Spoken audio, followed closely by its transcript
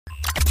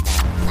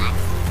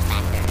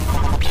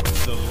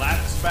the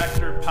Lax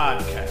Factor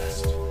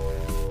Podcast.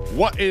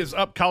 What is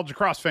up, college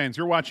lacrosse fans?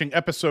 You're watching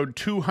episode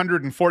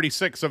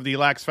 246 of the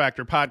Lax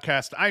Factor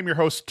Podcast. I'm your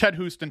host, Ted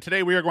Hoost, and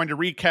today we are going to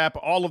recap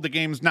all of the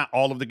games, not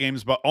all of the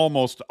games, but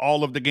almost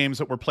all of the games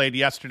that were played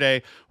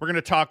yesterday. We're going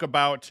to talk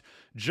about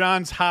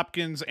Johns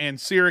Hopkins and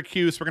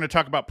Syracuse. We're going to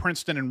talk about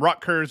Princeton and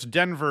Rutgers,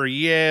 Denver,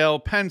 Yale,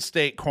 Penn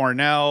State,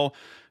 Cornell.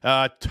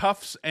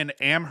 Tufts and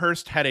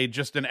Amherst had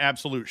just an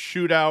absolute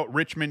shootout.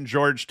 Richmond,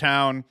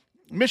 Georgetown,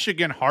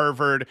 Michigan,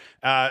 Harvard,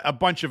 a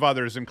bunch of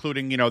others,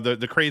 including,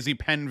 the crazy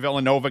Penn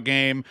Villanova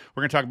game.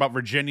 We're going to talk about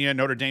Virginia,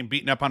 Notre Dame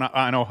beating up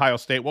on Ohio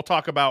State. We'll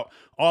talk about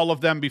all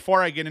of them.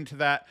 Before I get into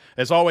that,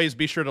 as always,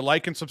 be sure to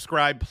like and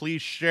subscribe.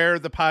 Please share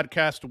the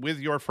podcast with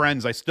your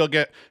friends. I still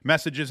get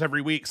messages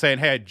every week saying,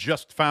 hey, I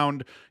just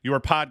found your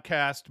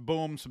podcast.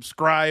 Boom,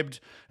 subscribed.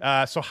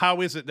 So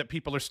how is it that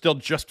people are still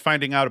just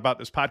finding out about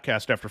this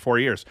podcast after 4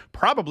 years?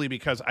 Probably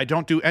because I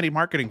don't do any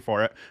marketing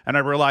for it, and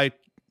I rely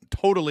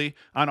totally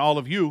on all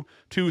of you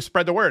to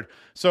spread the word.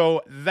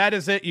 So that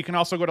is it. You can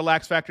also go to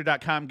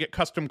laxfactor.com, get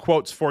custom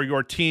quotes for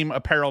your team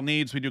apparel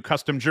needs. We do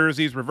custom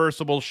jerseys,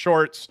 reversibles,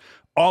 shorts,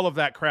 all of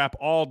that crap,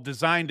 all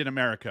designed in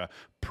America,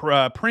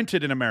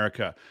 printed in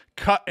America,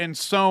 cut and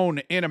sewn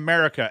in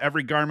America.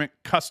 Every garment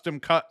custom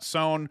cut,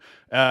 sewn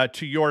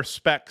to your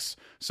specs.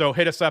 So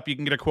hit us up. You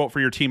can get a quote for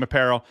your team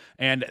apparel.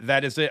 And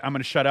that is it. I'm going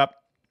to shut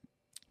up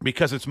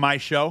because it's my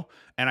show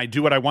and I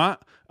do what I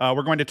want.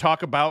 We're going to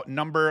talk about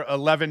number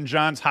 11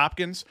 Johns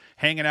Hopkins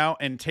hanging out,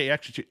 and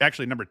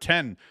actually number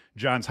 10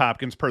 Johns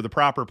Hopkins per the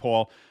proper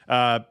poll,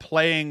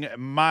 playing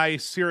my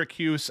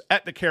Syracuse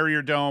at the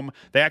Carrier Dome.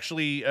 They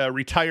actually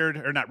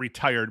not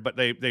retired, but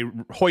they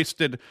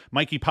hoisted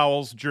Mikey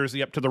Powell's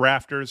jersey up to the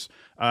rafters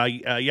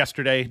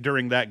yesterday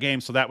during that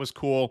game, so that was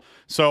cool.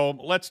 So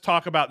let's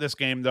talk about this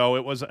game, though.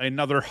 It was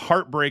another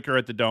heartbreaker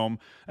at the Dome.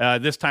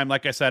 This time,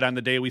 like I said, on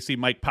the day we see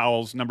Mike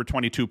Powell's number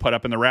 22 put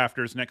up in the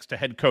rafters next to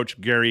head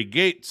coach Gary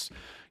Gates'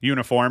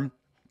 uniform.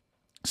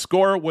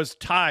 Score was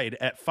tied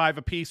at 5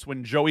 apiece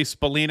when Joey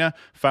Spallina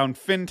found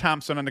Finn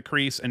Thompson on the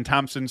crease, and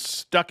Thompson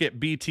stuck it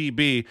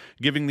BTB,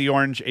 giving the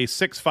Orange a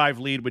 6-5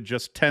 lead with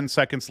just 10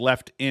 seconds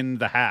left in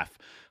the half.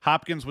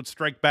 Hopkins would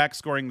strike back,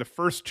 scoring the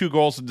first 2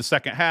 goals of the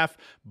second half,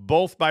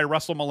 both by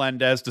Russell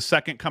Melendez, the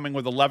second coming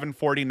with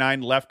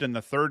 11:49 left in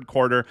the third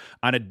quarter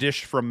on a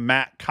dish from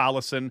Matt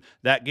Collison.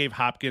 That gave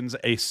Hopkins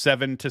a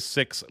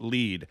 7-6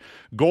 lead.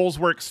 Goals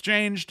were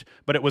exchanged,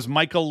 but it was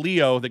Michael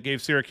Leo that gave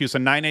Syracuse a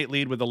 9-8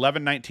 lead with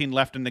 11:19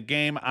 left in the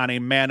game on a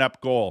man-up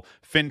goal.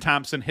 Finn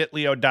Thompson hit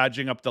Leo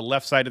dodging up the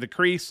left side of the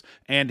crease,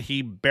 and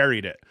he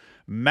buried it.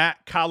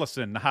 Matt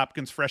Collison, the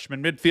Hopkins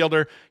freshman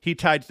midfielder, he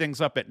tied things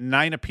up at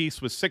 9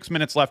 apiece with 6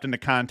 minutes left in the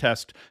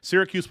contest.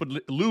 Syracuse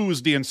would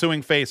lose the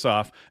ensuing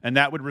faceoff, and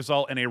that would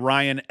result in a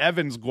Ryan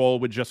Evans goal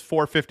with just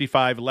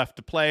 4:55 left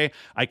to play.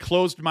 I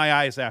closed my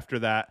eyes after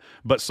that,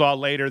 but saw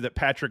later that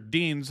Patrick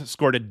Deans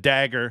scored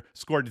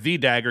the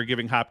dagger,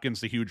 giving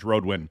Hopkins the huge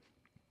road win.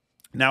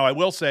 Now, I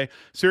will say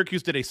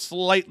Syracuse did a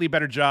slightly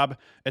better job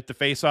at the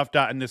faceoff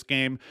dot in this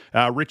game.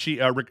 Johnny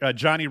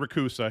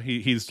Rakusa,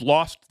 he's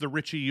lost the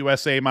Richie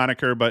USA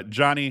moniker, but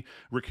Johnny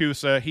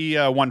Rakusa, he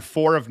won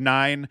 4 of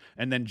 9,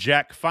 and then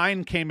Jack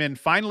Fine came in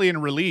finally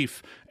in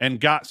relief and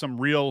got some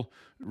real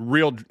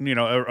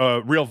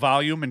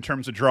volume in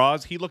terms of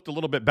draws. He looked a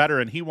little bit better,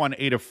 and he won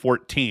 8 of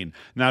 14.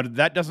 Now,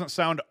 that doesn't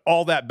sound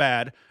all that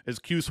bad, as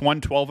Cuse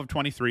won 12 of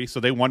 23, so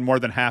they won more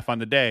than half on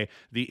the day.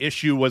 The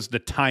issue was the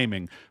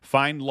timing.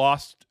 Fine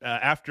lost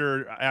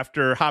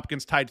after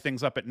Hopkins tied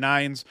things up at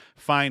 9s.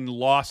 Fine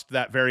lost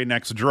that very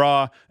next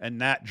draw, and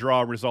that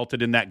draw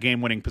resulted in that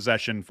game-winning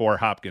possession for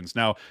Hopkins.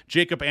 Now,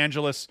 Jacob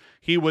Angelus,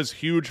 he was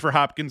huge for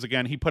Hopkins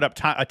again. He put up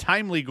a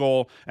timely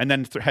goal and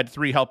then had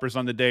 3 helpers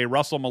on the day.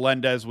 Russell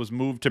Melendez was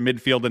moved to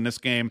midfield in this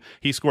game.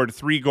 He scored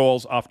 3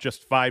 goals off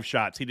just 5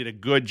 shots. He did a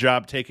good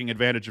job taking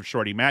advantage of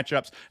shorty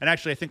matchups. And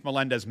actually, I think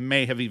Melendez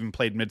may have even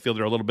played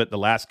midfielder a little bit the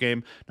last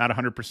game. Not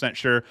 100%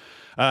 sure.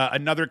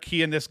 Another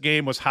key in this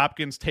game was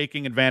Hopkins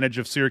taking advantage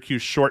of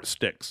Syracuse short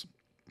sticks,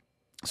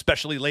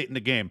 especially late in the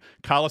game.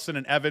 Collison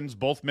and Evans,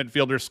 both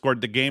midfielders, scored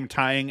the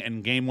game-tying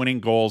and game-winning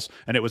goals,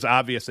 and it was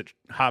obvious that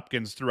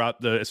Hopkins,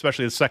 throughout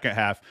especially the second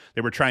half, they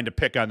were trying to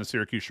pick on the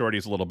Syracuse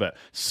shorties a little bit.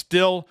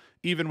 Still,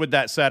 even with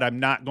that said, I'm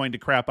not going to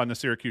crap on the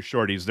Syracuse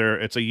shorties.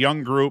 It's a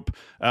young group.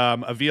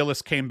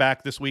 Aviles came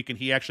back this week, and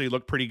he actually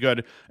looked pretty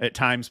good at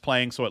times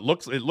playing. So it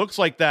looks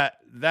like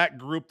that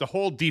group, the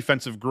whole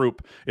defensive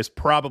group, is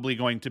probably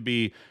going to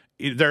be.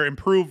 They're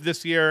improved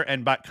this year,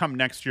 and come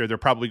next year, they're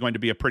probably going to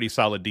be a pretty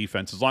solid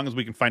defense, as long as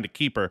we can find a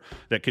keeper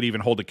that could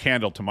even hold a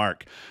candle to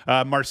Mark.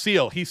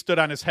 Marcel, he stood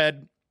on his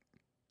head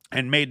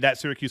and made that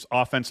Syracuse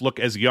offense look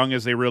as young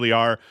as they really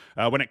are.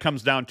 When it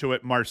comes down to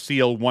it,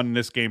 Marcille won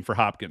this game for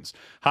Hopkins.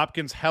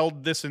 Hopkins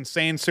held this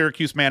insane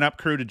Syracuse man-up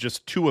crew to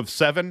just 2 of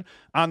 7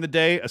 on the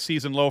day, a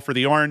season low for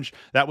the Orange.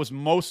 That was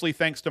mostly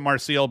thanks to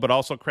Marcille, but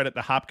also credit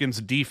the Hopkins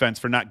defense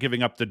for not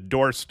giving up the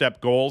doorstep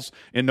goals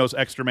in those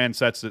extra man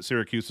sets that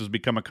Syracuse has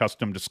become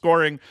accustomed to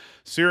scoring.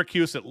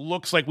 Syracuse, it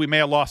looks like we may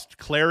have lost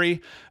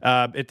Clary.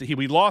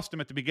 We lost him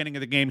at the beginning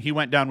of the game. He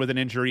went down with an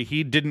injury.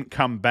 He didn't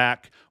come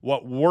back.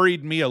 What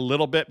worried me a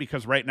little bit,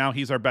 because right now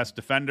he's our best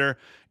defender,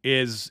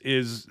 is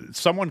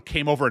someone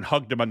came over and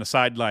hugged him on the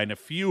sideline a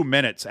few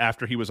minutes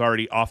after he was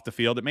already off the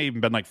field. It may even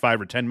been like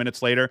 5 or 10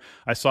 minutes later.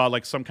 I saw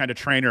like some kind of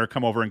trainer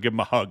come over and give him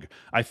a hug.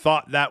 I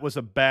thought that was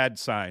a bad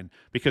sign,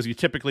 because you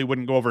typically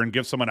wouldn't go over and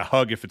give someone a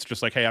hug if it's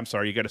just like, hey, I'm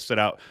sorry, you got to sit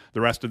out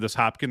the rest of this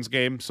Hopkins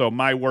game. So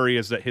my worry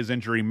is that his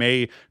injury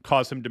may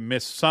cause him to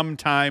miss some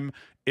time,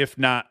 if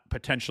not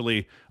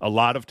potentially a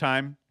lot of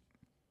time.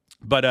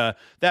 But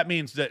that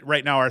means that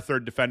right now our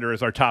third defender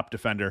is our top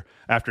defender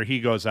after he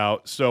goes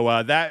out.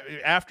 So that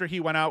after he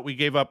went out,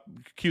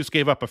 Cuse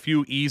gave up a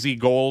few easy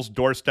goals,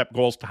 doorstep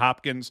goals to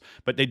Hopkins,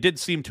 but they did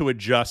seem to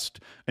adjust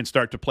and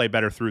start to play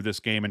better through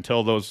this game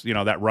until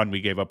that run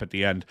we gave up at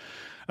the end.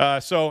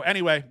 So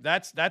anyway,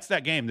 that's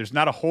that game. There's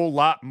not a whole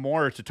lot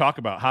more to talk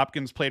about.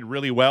 Hopkins played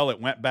really well.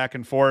 It went back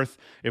and forth.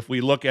 If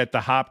we look at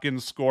the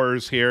Hopkins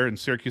scores here, and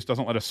Syracuse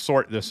doesn't let us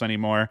sort this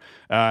anymore,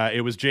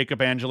 it was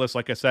Jacob Angelus,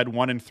 like I said,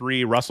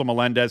 1-3. Russell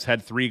Melendez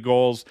had 3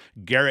 goals.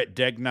 Garrett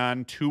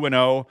Degnan,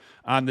 2-0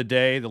 on the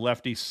day, the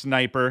lefty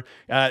sniper.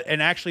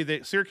 And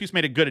actually, Syracuse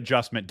made a good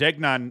adjustment.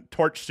 Degnan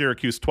torched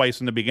Syracuse twice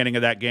in the beginning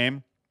of that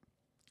game,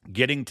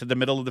 getting to the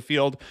middle of the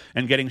field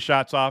and getting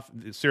shots off.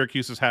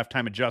 Syracuse's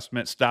halftime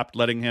adjustment stopped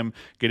letting him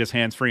get his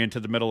hands free into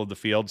the middle of the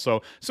field.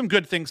 So some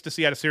good things to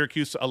see out of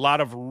Syracuse. A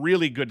lot of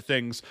really good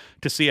things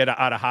to see out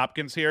of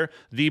Hopkins here.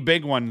 The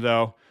big one,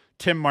 though,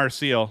 Tim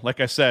Marcille.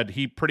 Like I said,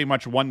 he pretty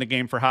much won the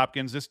game for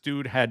Hopkins. This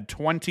dude had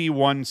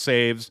 21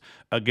 saves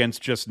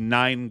against just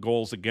 9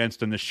 goals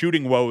against, and the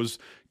shooting woes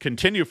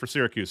continue for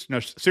Syracuse. Now,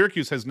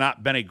 Syracuse has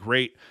not been a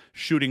great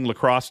shooting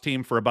lacrosse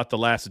team for about the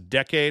last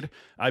decade.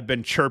 I've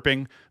been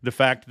chirping the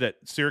fact that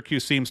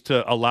Syracuse seems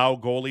to allow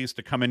goalies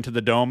to come into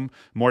the Dome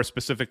more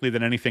specifically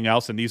than anything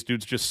else, and these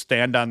dudes just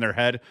stand on their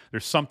head.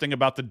 There's something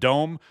about the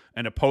Dome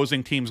and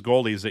opposing teams'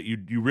 goalies that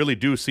you really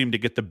do seem to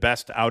get the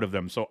best out of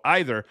them. So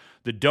either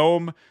the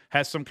Dome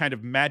has some kind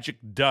of magic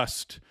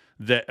dust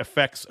that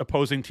affects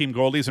opposing team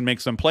goalies and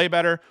makes them play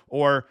better,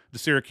 or the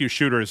Syracuse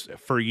shooters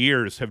for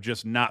years have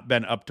just not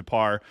been up to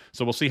par.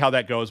 So we'll see how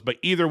that goes. But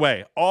either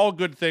way, all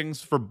good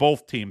things for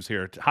both teams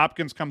here.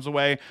 Hopkins comes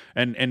away,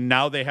 and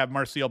now they have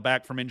Marcille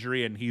back from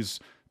injury, and he's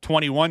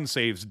 21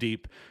 saves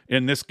deep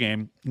in this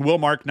game. Will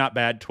Mark, not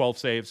bad, 12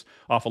 saves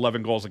off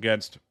 11 goals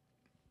against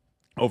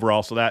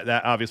overall, so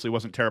that obviously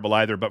wasn't terrible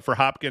either. But for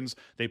Hopkins,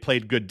 they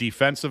played good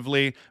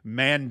defensively.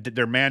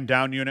 Their man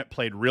down unit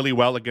played really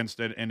well against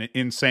an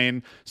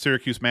insane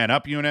Syracuse man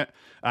up unit.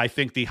 I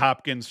think the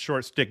Hopkins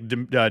short stick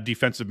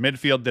defensive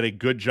midfield did a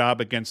good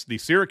job against the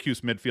Syracuse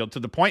midfield, to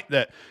the point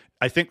that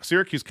I think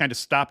Syracuse kind of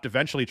stopped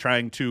eventually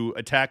trying to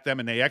attack them,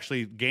 and they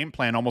actually game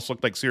plan almost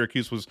looked like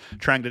Syracuse was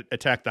trying to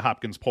attack the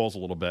Hopkins poles a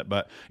little bit.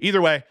 But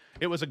either way,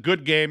 it was a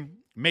good game.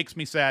 Makes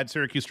me sad.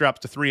 Syracuse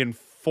drops to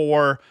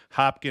 3-4.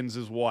 Hopkins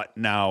is what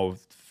now?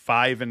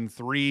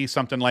 5-3,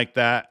 something like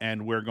that.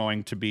 And we're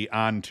going to be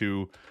on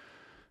to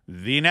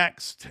the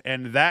next.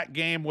 And that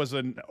game was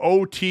an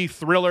OT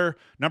thriller.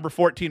 Number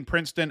 14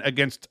 Princeton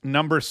against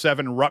number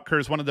 7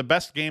 Rutgers. One of the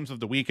best games of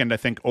the weekend, I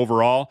think,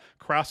 overall.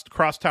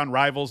 Crosstown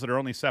rivals that are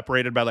only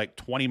separated by like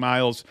 20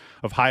 miles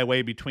of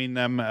highway between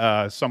them,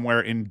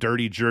 somewhere in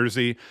dirty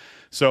Jersey.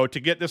 So to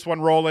get this one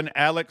rolling,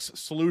 Alex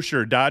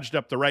Slusher dodged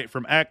up the right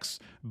from X,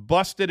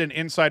 busted an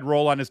inside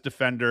roll on his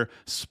defender,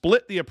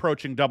 split the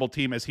approaching double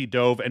team as he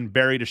dove, and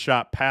buried a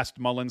shot past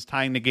Mullins,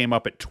 tying the game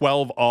up at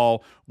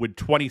 12-all with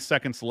 20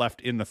 seconds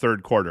left in the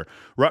third quarter.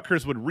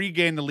 Rutgers would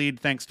regain the lead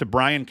thanks to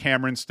Brian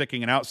Cameron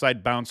sticking an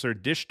outside bouncer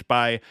dished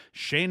by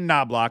Shane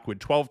Knobloch with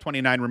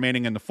 12:29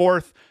 remaining in the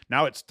fourth.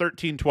 Now it's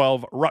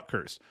 13-12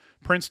 Rutgers.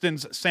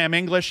 Princeton's Sam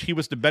English, he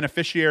was the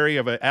beneficiary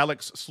of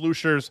Alex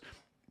Slusher's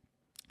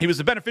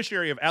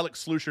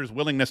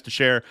willingness to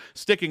share,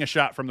 sticking a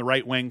shot from the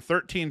right wing,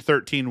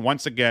 13-13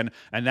 once again,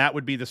 and that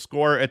would be the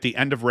score at the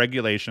end of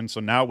regulation.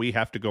 So now we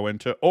have to go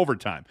into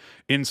overtime.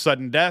 In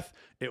sudden death,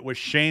 it was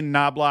Shane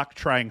Knobloch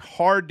trying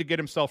hard to get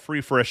himself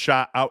free for a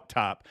shot out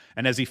top.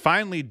 And as he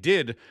finally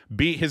did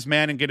beat his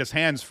man and get his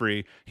hands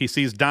free, he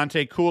sees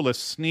Dante Koulis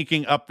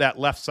sneaking up that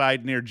left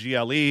side near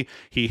GLE.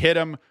 He hit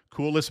him.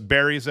 Koulis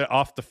buries it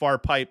off the far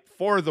pipe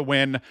for the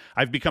win.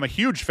 I've become a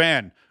huge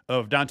fan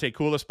of Dante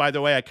Koulis, by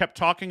the way. I kept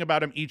talking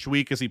about him each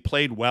week as he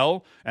played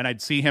well, and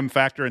I'd see him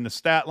factor in the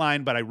stat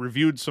line, but I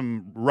reviewed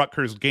some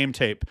Rutgers game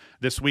tape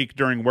this week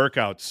during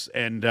workouts,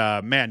 and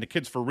man, the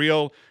kid's for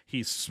real.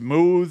 He's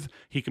smooth.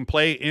 He can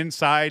play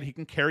inside. He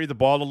can carry the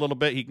ball a little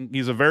bit.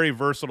 He's a very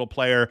versatile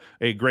player,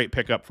 a great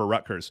pickup for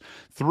Rutgers.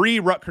 3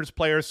 Rutgers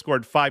players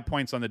scored 5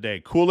 points on the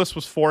day. Koulis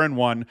was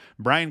 4-1.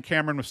 Brian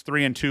Cameron was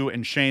 3-2,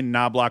 and Shane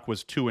Knobloch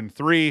was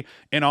 2-3.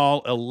 In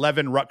all,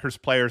 11 Rutgers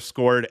players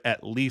scored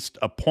at least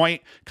a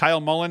point. Kyle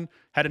Mullen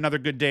had another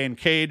good day in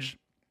cage,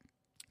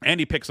 and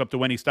he picks up the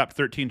win. He stopped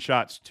 13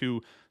 shots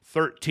to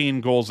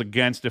 13 goals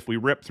against. If we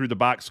rip through the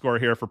box score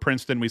here for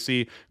Princeton, we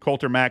see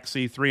Coulter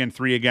Maxey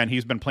 3-3 again.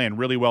 He's been playing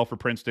really well for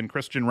Princeton.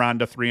 Christian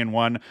Ronda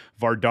 3-1.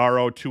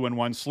 Vardaro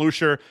 2-1.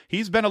 Slusher,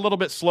 he's been a little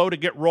bit slow to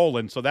get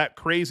rolling. So that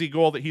crazy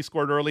goal that he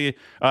scored early,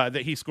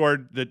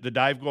 the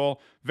dive goal,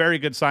 very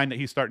good sign that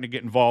he's starting to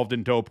get involved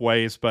in dope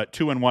ways. But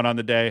 2-1 on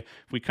the day.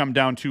 If we come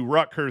down to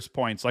Rutgers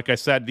points, like I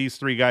said, these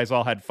 3 guys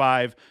all had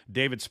 5.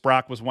 David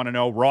Sprock was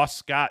 1-0. Ross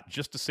Scott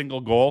just a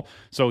single goal.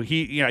 So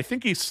I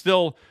think he's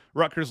still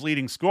Rutgers'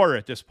 leading scorer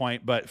at this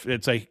point, but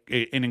it's an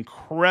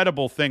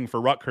incredible thing for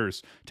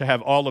Rutgers to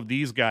have all of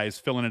these guys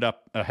filling it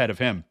up ahead of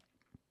him.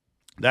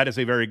 That is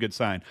a very good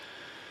sign.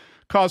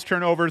 Caused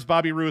turnovers.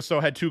 Bobby Russo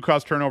had 2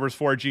 caused turnovers,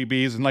 4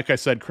 GBs, and like I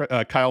said,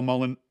 Kyle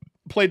Mullen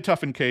played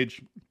tough in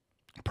cage.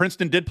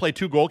 Princeton did play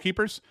 2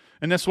 goalkeepers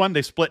in this one.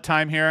 They split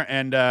time here,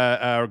 and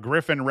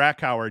Griffin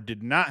Rackhauer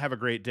did not have a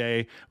great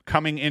day.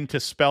 Coming in to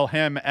spell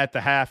him at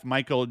the half,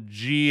 Michael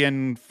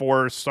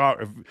Gianfricaro,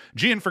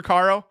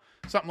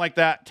 something like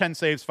that. 10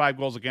 saves, 5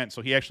 goals against.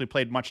 So he actually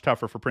played much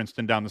tougher for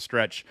Princeton down the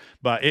stretch.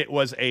 But it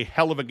was a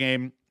hell of a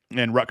game,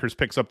 and Rutgers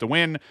picks up the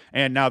win.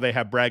 And now they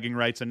have bragging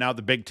rights. And now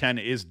the Big Ten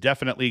is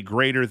definitely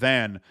greater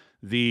than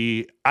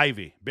the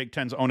Ivy. Big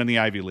Ten's owning the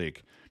Ivy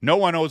League. No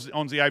one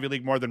owns the Ivy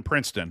League more than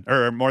Princeton,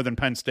 or more than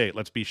Penn State,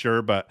 let's be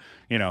sure. But,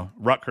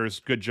 Rutgers,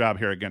 good job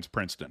here against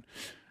Princeton.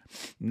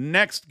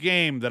 Next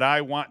game that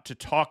I want to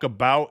talk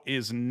about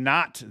is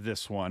not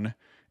this one.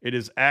 It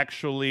is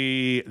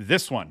actually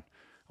this one.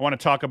 I want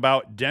to talk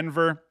about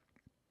Denver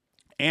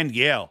and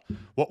Yale.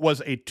 What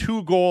was a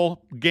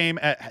 2-goal game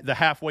at the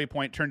halfway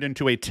point turned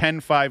into a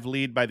 10-5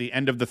 lead by the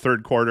end of the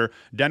third quarter.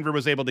 Denver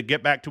was able to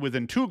get back to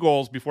within 2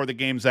 goals before the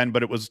game's end,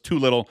 but it was too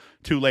little,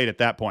 too late at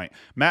that point.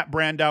 Matt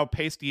Brandow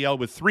paced Yale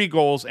with 3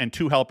 goals and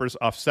 2 helpers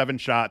off 7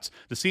 shots.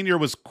 The senior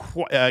was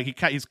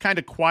he's kind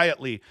of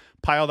quietly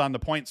piled on the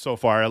points so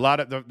far. A lot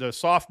of the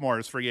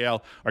sophomores for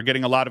Yale are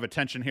getting a lot of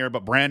attention here,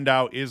 but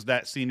Brandow is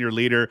that senior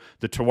leader,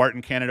 the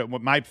Tewaaraton candidate,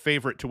 my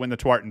favorite to win the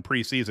Tewaaraton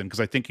preseason, because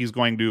I think he's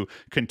going to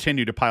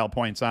continue to pile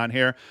points on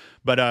here.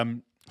 But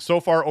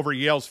so far over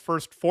Yale's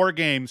first 4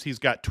 games, he's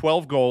got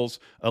 12 goals,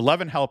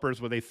 11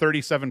 helpers with a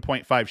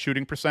 37.5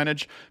 shooting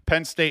percentage.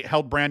 Penn State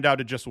held Brandow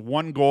to just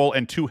 1 goal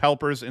and 2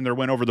 helpers in their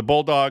win over the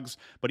Bulldogs,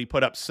 but he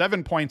put up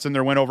 7 points in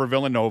their win over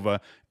Villanova,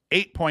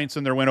 8 points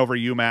in their win over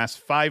UMass,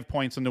 5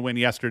 points in the win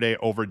yesterday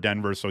over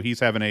Denver. So he's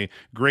having a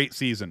great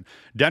season.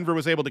 Denver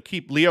was able to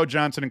keep Leo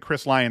Johnson and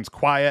Chris Lyons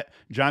quiet.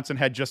 Johnson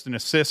had just an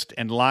assist,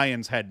 and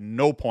Lyons had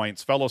no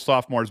points. Fellow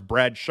sophomores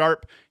Brad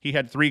Sharp, he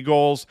had 3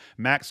 goals.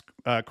 Max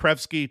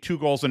Krevsky, 2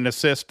 goals and an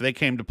assist. They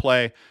came to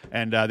play,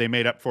 and they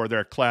made up for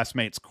their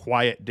classmates'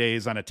 quiet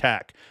days on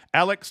attack.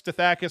 Alex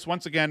Stathakis,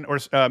 once again, or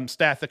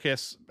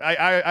Stathakis.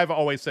 I've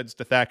always said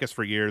Stathakis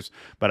for years,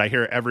 but I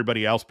hear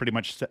everybody else pretty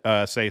much say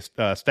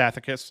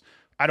Stathakis.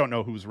 I don't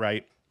know who's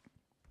right.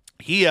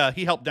 He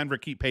helped Denver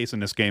keep pace in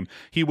this game.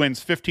 He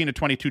wins 15 to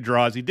 22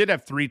 draws. He did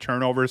have 3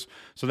 turnovers,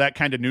 so that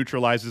kind of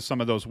neutralizes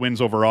some of those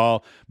wins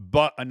overall.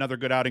 But another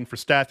good outing for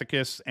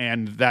Stathakis,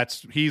 and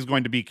he's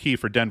going to be key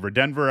for Denver.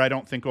 Denver, I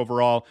don't think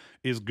overall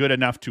is good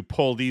enough to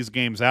pull these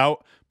games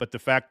out, but the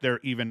fact they're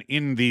even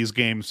in these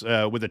games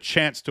with a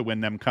chance to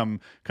win them come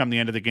the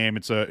end of the game,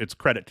 it's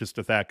credit to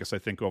Stathakis, I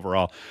think,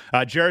 overall.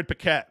 Jared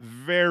Paquette,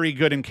 very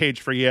good in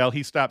cage for Yale.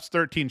 He stops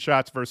 13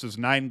 shots versus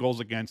 9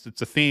 goals against.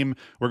 It's a theme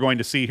we're going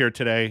to see here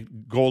today.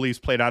 Goalies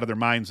played out of their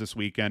minds this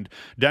weekend.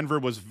 Denver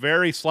was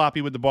very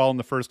sloppy with the ball in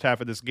the first half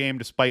of this game,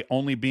 despite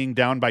only being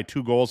down by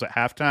 2 goals at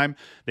halftime.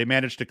 They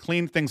managed to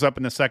clean things up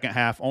in the second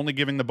half, only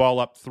giving the ball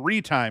up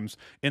 3 times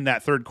in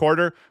that third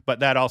quarter,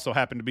 but that also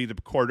happened to be the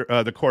quarter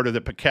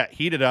that Paquette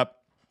heated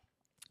up.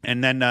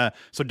 And then,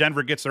 so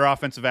Denver gets their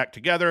offensive act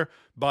together,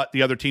 but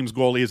the other team's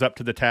goalie is up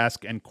to the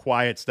task and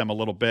quiets them a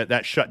little bit.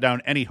 That shut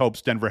down any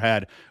hopes Denver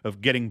had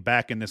of getting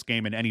back in this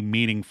game in any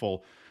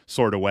meaningful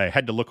sort of way.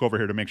 Had to look over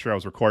here to make sure I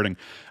was recording.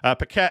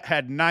 Paquette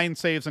had 9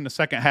 saves in the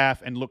second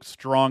half and looked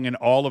strong in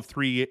all of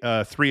three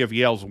of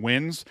Yale's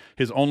wins.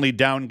 His only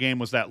down game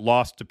was that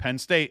loss to Penn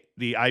State,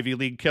 the Ivy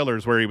League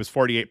Killers, where he was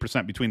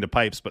 48% between the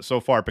pipes. But so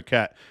far,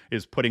 Paquette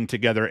is putting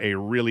together a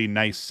really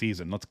nice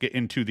season. Let's get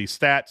into the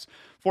stats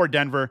for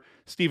Denver.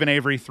 Stephen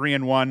Avery,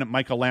 3-1.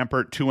 Michael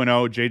Lampert,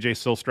 2-0. JJ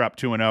Silstrop,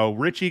 2-0.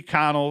 Richie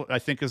Connell, I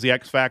think, is the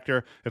X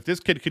factor. If this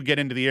kid could get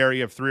into the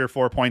area of 3 or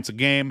 4 points a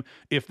game,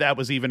 if that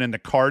was even in the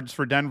cards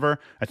for Denver,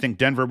 I think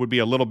Denver would be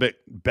a little bit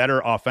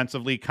better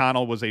offensively.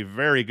 Connell was a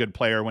very good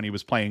player when he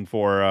was playing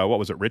for,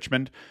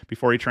 Richmond,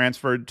 before he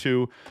transferred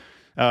to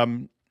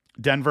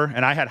Denver,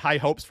 and I had high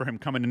hopes for him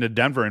coming into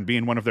Denver and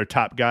being one of their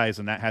top guys,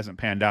 and that hasn't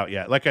panned out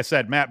yet. Like I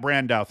said, Matt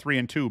Brandow,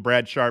 3-2,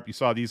 Brad Sharp, you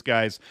saw these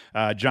guys,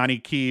 Johnny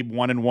Keeb,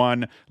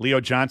 1-1, Leo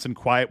Johnson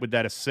quiet with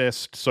that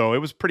assist, so it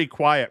was pretty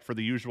quiet for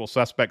the usual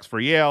suspects for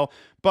Yale,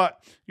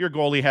 but your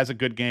goalie has a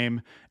good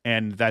game,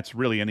 and that's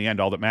really, in the end,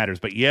 all that matters.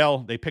 But Yale,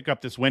 they pick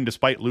up this win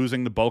despite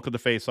losing the bulk of the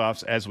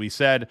faceoffs. As we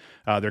said,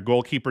 their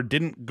goalkeeper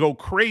didn't go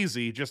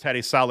crazy, just had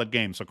a solid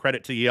game. So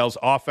credit to Yale's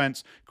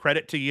offense,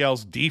 credit to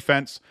Yale's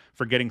defense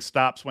for getting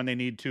stops when they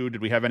need to.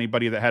 Did we have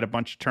anybody that had a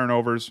bunch of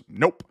turnovers?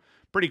 Nope.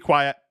 Pretty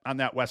quiet on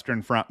that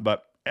Western front.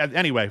 But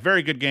anyway,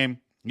 very good game.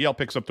 Yale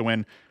picks up the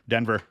win.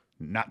 Denver,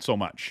 not so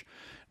much.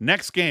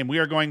 Next game we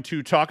are going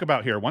to talk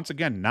about here, once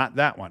again, not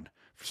that one.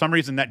 For some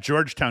reason, that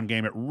Georgetown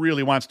game, it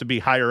really wants to be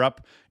higher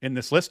up in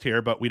this list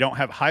here, but we don't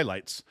have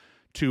highlights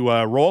to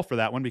roll for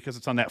that one because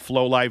it's on that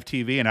Flow Live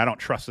TV, and I don't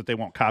trust that they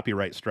won't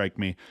copyright strike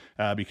me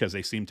because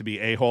they seem to be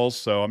a-holes,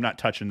 so I'm not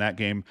touching that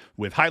game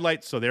with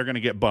highlights, so they're going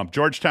to get bumped.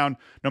 Georgetown,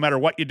 no matter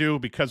what you do,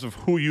 because of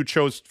who you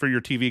chose for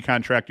your TV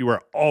contract, you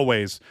are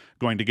always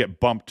going to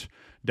get bumped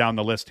down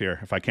the list here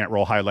if I can't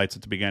roll highlights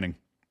at the beginning.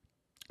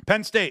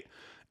 Penn State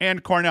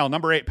and Cornell.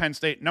 Number 8, Penn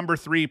State. Number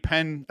 3,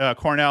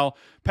 Cornell.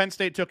 Penn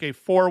State took a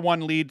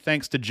 4-1 lead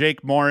thanks to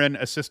Jake Morin,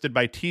 assisted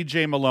by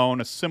TJ Malone.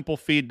 A simple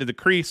feed to the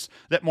crease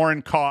that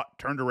Morin caught,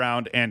 turned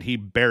around, and he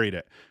buried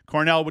it.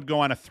 Cornell would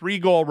go on a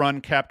 3-goal run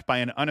capped by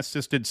an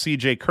unassisted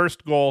CJ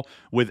Kirst goal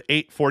with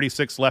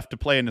 8:46 left to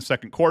play in the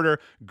second quarter.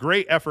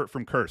 Great effort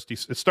from Kirst.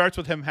 It starts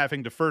with him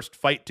having to first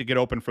fight to get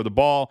open for the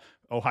ball.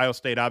 Ohio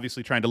State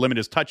obviously trying to limit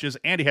his touches,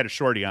 and he had a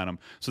shorty on him,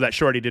 so that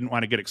shorty didn't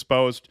want to get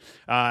exposed.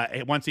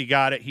 Once he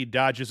got it, he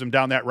dodges him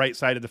down that right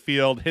side of the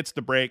field, hits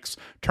the brakes,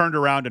 turned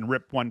around and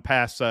ripped one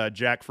past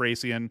Jack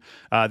Frasian.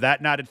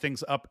 That knotted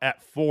things up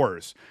at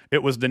 4s.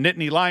 It was the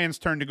Nittany Lions'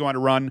 turn to go on a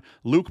run.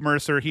 Luke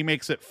Mercer, he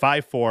makes it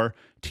 5-4.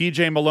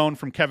 TJ Malone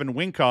from Kevin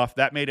Winkoff,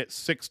 that made it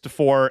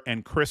 6-4,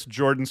 and Chris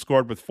Jordan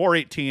scored with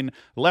 4:18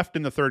 left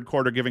in the third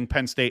quarter, giving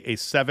Penn State a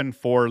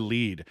 7-4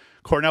 lead.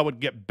 Cornell would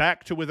get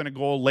back to within a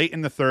goal late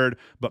in the third,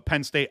 but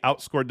Penn State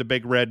outscored the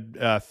Big Red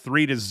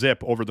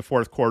 3-0 over the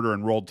fourth quarter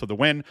and rolled to the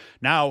win.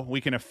 Now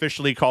we can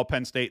officially call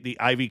Penn State the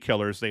Ivy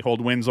Killers. They hold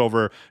wins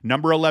over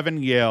number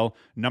 11 Yale,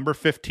 number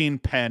 15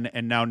 Penn,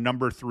 and now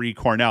number 3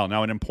 Cornell.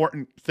 Now, an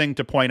important thing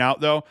to point out,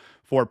 though,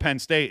 for Penn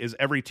State is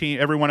every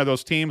one of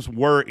those teams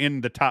were in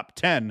the top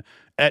 10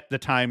 at the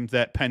time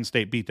that Penn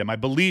State beat them. I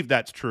believe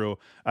that's true,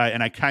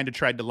 and I kind of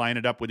tried to line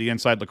it up with the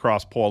Inside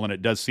Lacrosse poll, and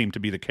it does seem to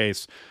be the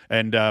case.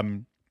 And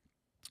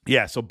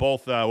so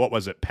both,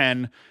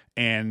 Penn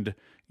and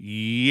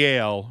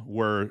Yale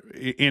were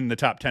in the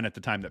top 10 at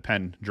the time that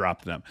Penn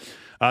dropped them.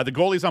 The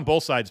goalies on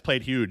both sides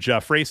played huge.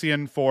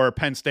 Frasian for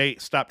Penn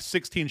State stopped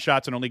 16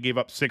 shots and only gave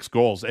up 6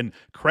 goals. And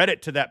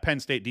credit to that Penn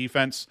State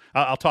defense.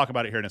 I'll talk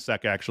about it here in a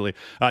sec, actually.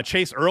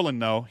 Chase Erlin,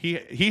 though,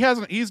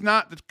 he's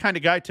not the kind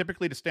of guy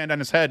typically to stand on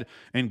his head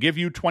and give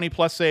you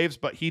 20-plus saves,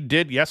 but he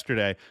did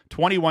yesterday.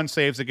 21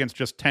 saves against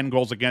just 10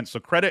 goals against. So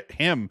credit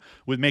him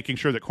with making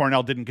sure that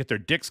Cornell didn't get their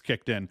dicks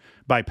kicked in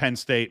by Penn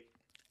State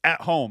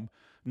at home.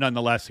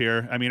 Nonetheless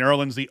here. I mean,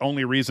 Erlin's the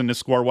only reason this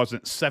score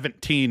wasn't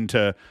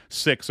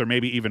 17-6 or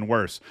maybe even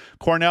worse.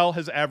 Cornell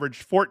has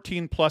averaged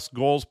 14-plus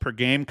goals per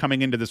game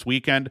coming into this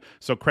weekend,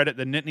 so credit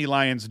the Nittany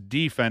Lions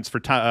defense for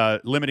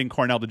limiting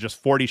Cornell to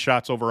just 40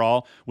 shots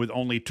overall, with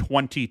only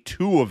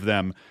 22 of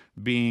them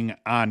being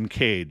on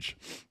cage.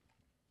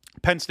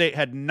 Penn State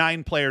had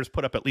 9 players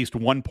put up at least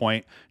 1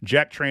 point.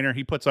 Jack Trainer,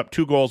 he puts up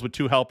 2 goals with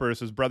 2 helpers.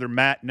 His brother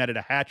Matt netted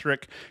a hat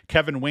trick.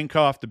 Kevin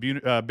Winkoff,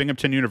 the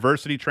Binghamton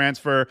University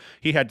transfer,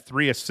 he had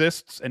 3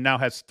 assists and now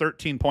has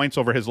 13 points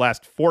over his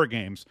last 4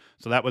 games.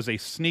 So that was a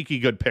sneaky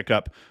good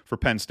pickup for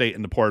Penn State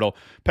in the portal.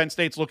 Penn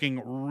State's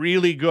looking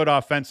really good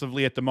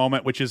offensively at the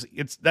moment,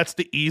 that's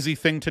the easy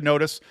thing to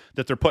notice,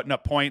 that they're putting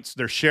up points.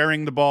 They're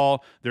sharing the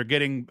ball. They're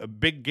getting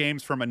big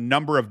games from a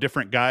number of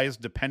different guys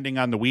depending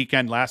on the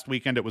weekend. Last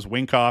weekend it was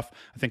Winkoff.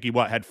 I think he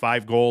had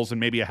 5 goals and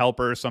maybe a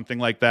helper or something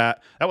like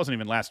that. That wasn't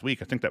even last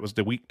week. I think that was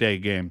the weekday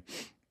game.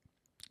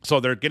 So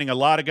they're getting a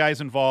lot of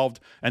guys involved,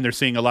 and they're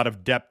seeing a lot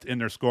of depth in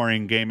their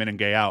scoring game in and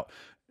game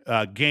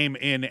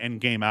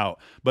out.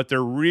 But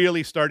they're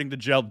really starting to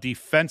gel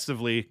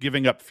defensively,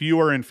 giving up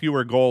fewer and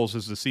fewer goals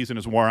as the season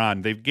has wore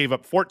on. They gave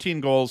up 14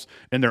 goals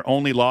in their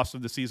only loss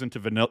of the season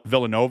to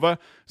Villanova.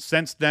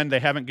 Since then, they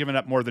haven't given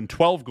up more than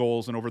 12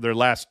 goals, and over their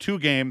last 2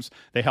 games,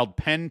 they held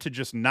Penn to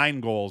just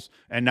 9 goals,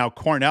 and now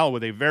Cornell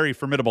with a very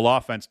formidable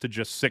offense to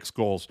just 6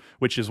 goals,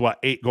 which is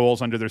 8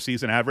 goals under their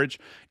season average.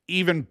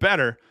 Even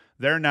better,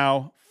 they're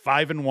now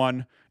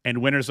 5-1 and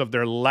winners of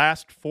their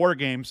last 4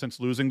 games since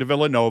losing to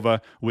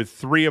Villanova, with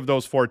 3 of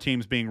those 4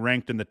 teams being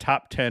ranked in the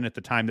top 10 at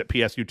the time that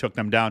PSU took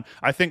them down.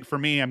 I think for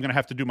me, I'm going to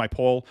have to do my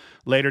poll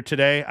later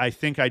today. I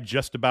think I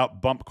just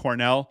about bump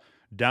Cornell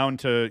down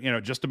to,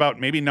 just about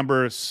maybe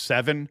number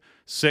 7,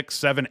 6,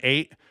 7,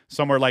 8,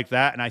 somewhere like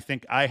that. And I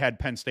think I had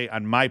Penn State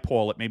on my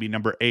poll at maybe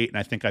number 8, and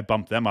I think I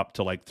bumped them up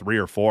to 3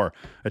 or 4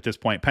 at this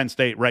point. Penn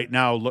State right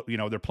now,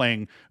 they're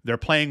playing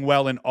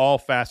well in all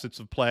facets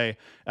of play.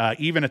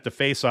 Even at the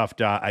faceoff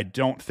dot, I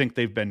don't think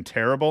they've been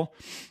terrible.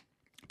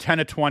 10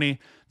 of 20.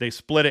 They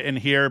split it in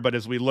here, but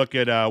as we look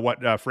at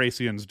what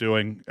Frasian's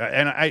doing,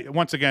 and I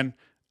once again,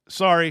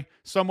 sorry,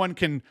 someone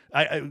can,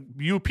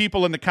 you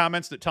people in the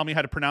comments that tell me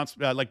how to pronounce,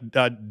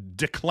 Declan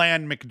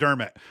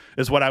McDermott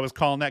is what I was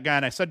calling that guy.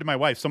 And I said to my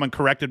wife, someone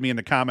corrected me in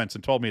the comments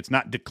and told me it's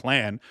not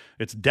Declan,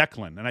 it's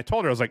Declan. And I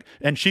told her, I was like,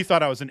 and she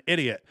thought I was an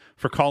idiot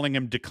for calling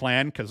him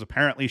Declan because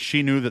apparently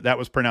she knew that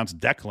was pronounced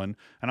Declan.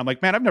 And I'm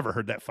like, man, I've never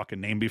heard that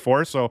fucking name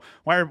before. So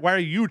why are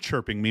you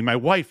chirping me? My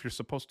wife, you're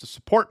supposed to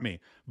support me.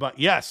 But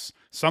yes,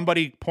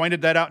 somebody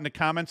pointed that out in the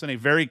comments in a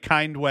very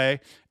kind way,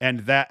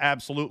 and that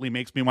absolutely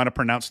makes me want to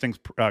pronounce things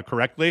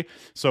correctly.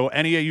 So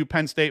any of you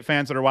Penn State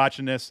fans that are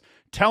watching this,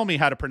 tell me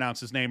how to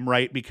pronounce his name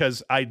right,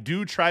 because I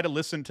do try to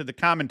listen to the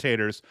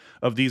commentators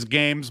of these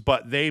games,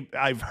 but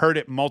I've heard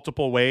it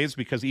multiple ways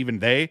because even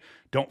they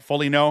don't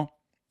fully know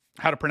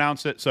how to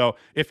pronounce it. So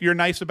if you're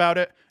nice about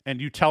it and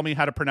you tell me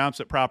how to pronounce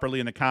it properly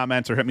in the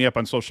comments or hit me up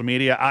on social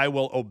media, I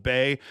will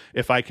obey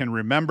if I can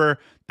remember.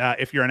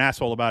 If you're an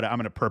asshole about it, I'm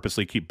going to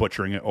purposely keep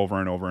butchering it over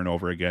and over and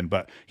over again.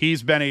 But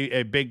he's been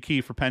a big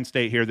key for Penn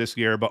State here this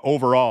year. But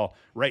overall,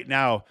 right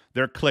now,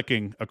 they're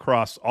clicking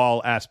across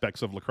all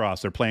aspects of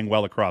lacrosse. They're playing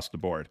well across the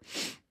board.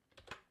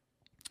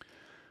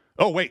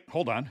 Oh, wait,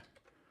 hold on.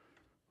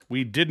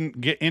 We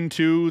didn't get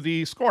into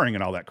the scoring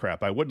and all that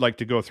crap. I would like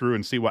to go through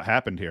and see what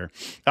happened here.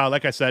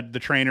 Like I said, the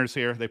trainers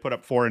here, they put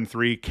up 4 and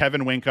 3.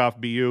 Kevin Winkoff,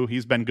 BU,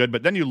 he's been good.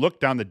 But then you look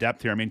down the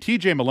depth here. I mean,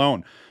 TJ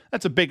Malone,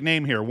 that's a big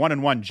name here, 1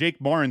 and 1.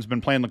 Jake Morin's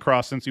been playing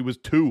lacrosse since he was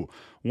 2,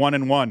 1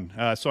 and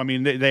 1. So, I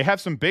mean, they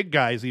have some big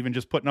guys even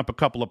just putting up a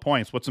couple of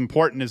points. What's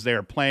important is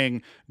they're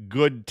playing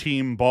good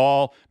team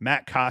ball.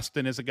 Matt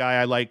Costin is a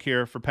guy I like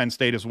here for Penn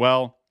State as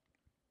well.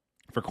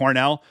 For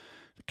Cornell,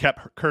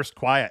 kept Kirst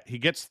quiet. He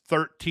gets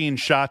 13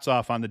 shots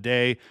off on the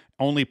day,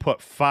 only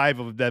put 5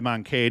 of them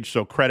on cage.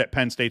 So credit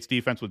Penn State's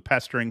defense with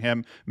pestering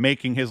him,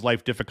 making his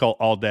life difficult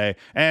all day.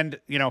 And,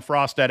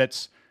 Frost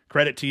Edits,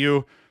 credit to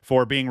you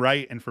for being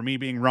right and for me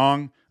being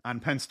wrong on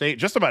Penn State.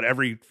 Just about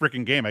every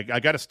freaking game. I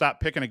got to stop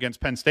picking against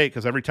Penn State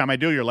because every time I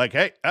do, you're like,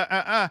 hey,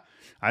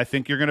 I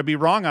think you're going to be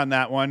wrong on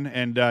that one.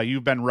 And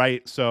you've been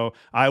right. So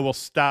I will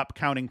stop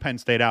counting Penn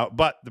State out.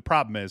 But the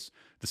problem is,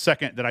 the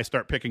second that I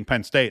start picking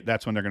Penn State,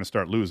 that's when they're going to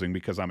start losing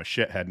because I'm a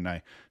shithead and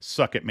I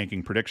suck at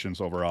making predictions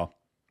overall.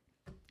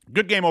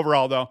 Good game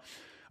overall, though.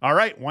 All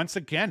right, once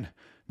again,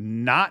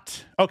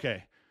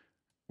 okay.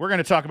 We're going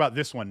to talk about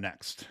this one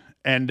next.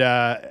 And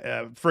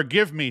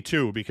forgive me,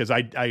 too, because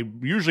I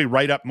usually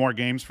write up more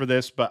games for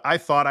this, but I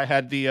thought I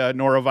had the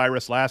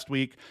norovirus last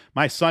week.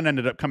 My son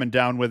ended up coming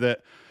down with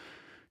it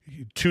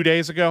 2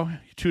 days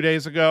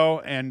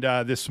ago, and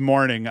this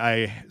morning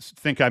I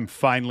think I'm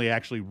finally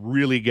actually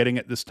really getting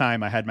it this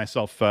time. I had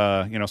myself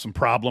some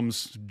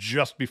problems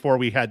just before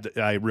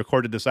I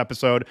recorded this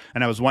episode,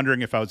 and I was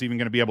wondering if I was even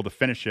going to be able to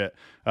finish it.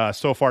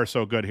 So far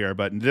so good here,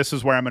 but this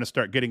is where I'm going to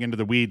start getting into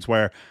the weeds,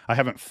 where I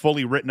haven't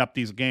fully written up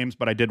these games,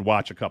 but I did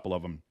watch a couple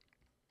of them.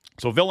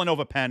 So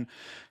Villanova Penn,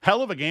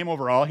 hell of a game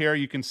overall here.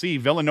 You can see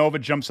Villanova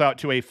jumps out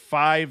to a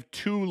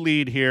 5-2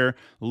 lead here.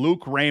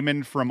 Luke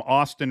Raymond from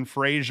Austin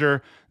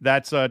Frazier.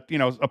 That's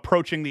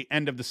approaching the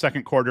end of the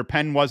second quarter.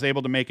 Penn was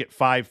able to make it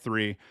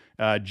 5-3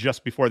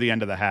 just before the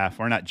end of the half,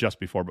 or not just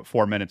before, but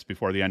 4 minutes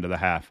before the end of the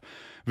half.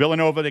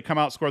 Villanova, they come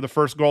out, score the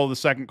first goal of the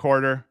second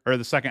quarter, or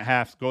the second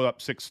half, go up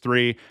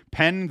 6-3.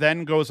 Penn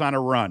then goes on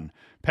a run.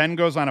 Penn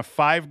goes on a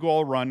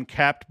 5-goal run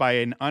capped by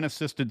an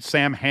unassisted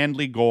Sam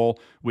Handley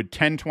goal with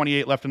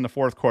 10:28 left in the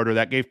fourth quarter.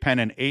 That gave Penn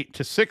an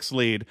 8-6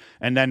 lead,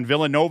 and then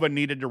Villanova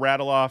needed to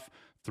rattle off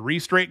 3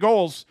 straight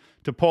goals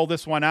to pull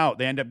this one out.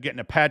 They end up getting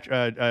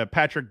a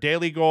Patrick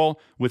Daly goal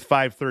with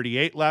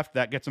 5:38 left.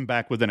 That gets them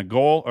back within a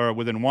goal, or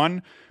within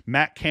one.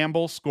 Matt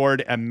Campbell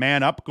scored a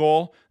man-up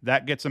goal.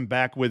 That gets them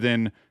back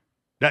within...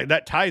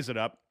 That ties it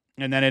up.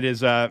 And then it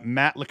is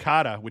Matt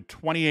Licata with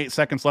 28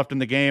 seconds left in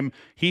the game.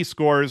 He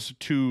scores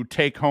to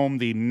take home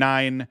the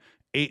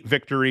 9-8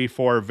 victory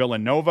for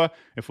Villanova.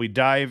 If we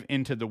dive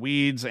into the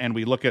weeds and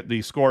we look at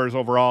the scores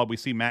overall, we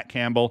see Matt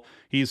Campbell,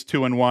 he's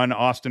 2-1.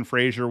 Austin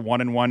Frazier,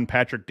 1-1.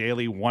 Patrick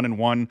Daly,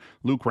 1-1.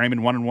 Luke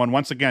Raymond, 1-1.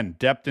 Once again,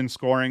 depth in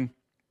scoring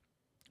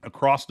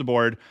across the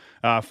board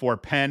for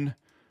Penn.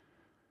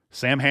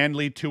 Sam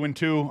Handley,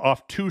 2-2,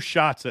 off 2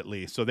 shots at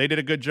least. So they did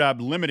a good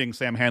job limiting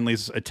Sam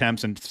Handley's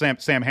attempts, and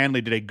Sam Handley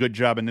did a good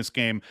job in this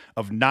game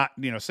of not,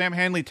 Sam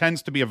Handley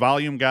tends to be a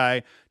volume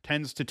guy,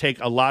 tends to take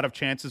a lot of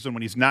chances, and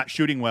when he's not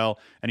shooting well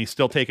and he's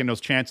still taking those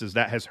chances,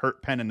 that has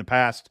hurt Penn in the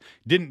past.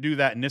 Didn't do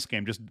that in this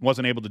game, just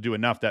wasn't able to do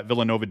enough. That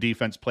Villanova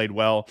defense played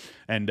well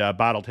and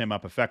bottled him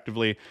up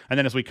effectively. And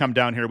then as we come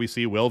down here, we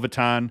see Will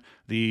Vuitton,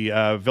 the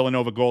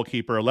Villanova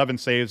goalkeeper, 11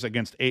 saves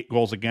against 8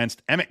 goals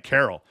against. Emmett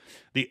Carroll.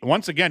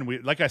 Once again,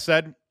 like I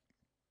said,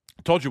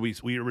 I told you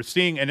we were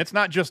seeing, and it's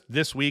not just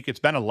this week, it's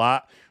been a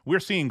lot.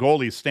 We're seeing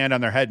goalies stand on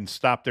their head and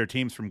stop their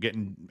teams from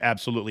getting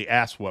absolutely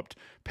ass-whooped.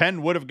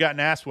 Penn would have gotten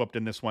ass-whooped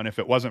in this one if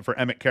it wasn't for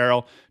Emmett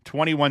Carroll.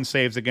 21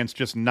 saves against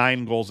just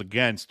 9 goals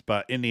against,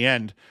 but in the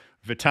end,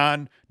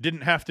 Vuitton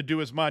didn't have to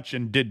do as much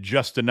and did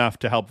just enough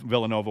to help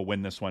Villanova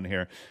win this one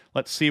here.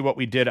 Let's see what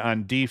we did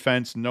on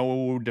defense.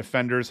 No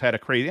defenders had a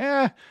crazy...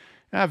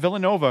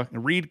 Villanova,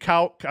 Reed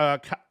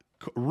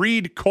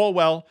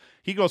Colwell,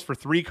 he goes for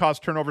 3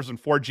 caused turnovers and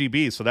 4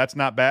 GBs, so that's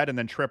not bad. And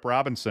then Trip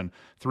Robinson,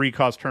 3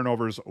 caused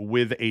turnovers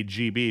with a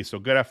GB. So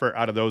good effort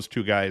out of those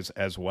 2 guys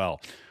as well.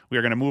 We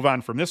are going to move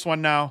on from this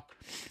one now.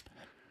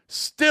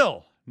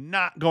 Still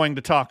not going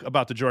to talk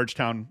about the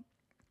Georgetown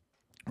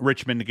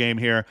Richmond game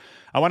here.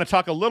 I want to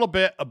talk a little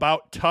bit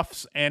about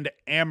Tufts and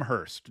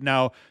Amherst.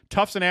 Now,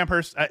 Tufts and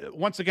Amherst,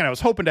 once again, I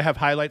was hoping to have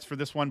highlights for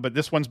this one, but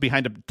this one's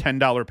behind a $10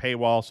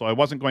 paywall, so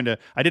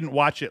I didn't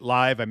watch it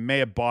live. I may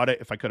have bought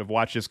it if I could have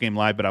watched this game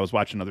live, but I was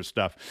watching other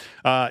stuff.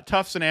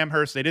 Tufts and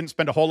Amherst, they didn't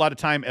spend a whole lot of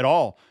time at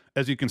all,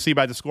 as you can see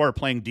by the score,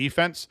 playing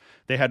defense.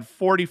 They had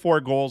 44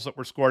 goals that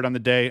were scored on the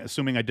day,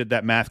 assuming I did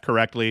that math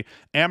correctly.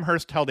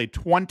 Amherst held a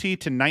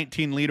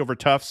 20-19 lead over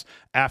Tufts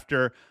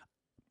after...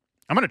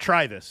 I'm going to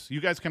try this. You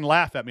guys can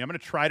laugh at me. I'm going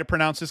to try to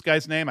pronounce this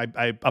guy's name.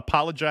 I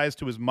apologize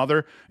to his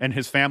mother and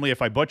his family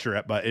if I butcher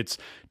it, but it's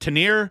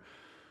Tanir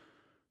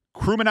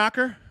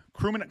Krummenacher,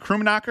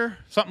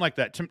 something like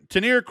that.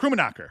 Tanir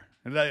Krummenacher.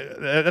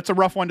 That's a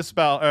rough one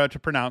to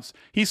pronounce.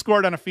 He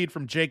scored on a feed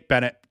from Jake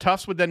Bennett.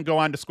 Tufts would then go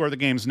on to score the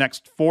game's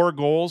next 4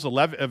 goals,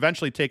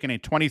 eventually taking a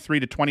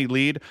 23-20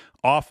 lead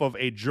off of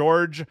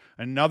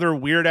another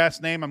weird-ass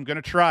name I'm going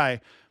to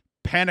try,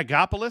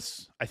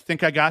 Panagopoulos. I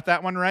think I got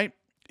that one right.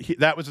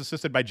 That was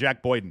assisted by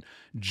Jack Boyden.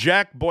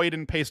 Jack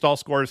Boyden paced all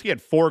scorers. He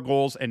had 4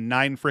 goals and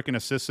 9 freaking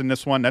assists in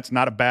this one. That's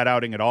not a bad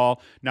outing at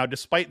all. Now,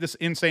 despite this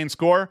insane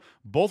score,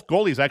 both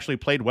goalies actually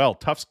played well.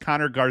 Tufts'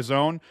 Connor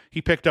Garzone, he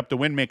picked up the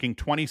win, making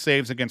 20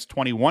 saves against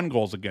 21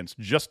 goals against,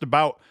 just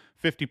about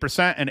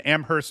 50%. And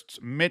Amherst's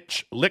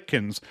Mitch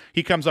Litkins,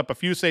 he comes up a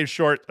few saves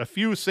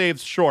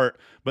short,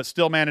 but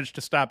still managed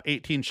to stop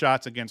 18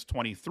 shots against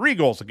 23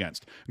 goals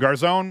against.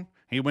 Garzone,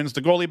 he wins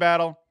the goalie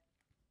battle.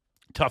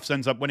 Tufts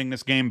ends up winning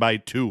this game by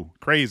 2.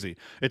 Crazy.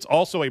 It's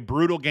also a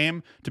brutal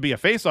game to be a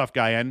face-off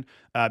guy in,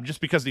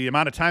 just because the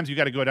amount of times you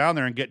got to go down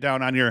there and get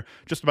down on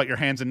just about your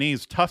hands and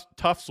knees.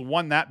 Tufts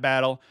won that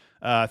battle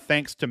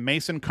thanks to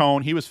Mason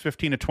Cone. He was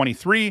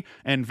 15-23,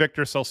 and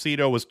Victor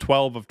Salcido was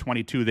 12 of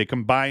 22. They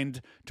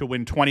combined to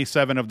win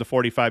 27 of the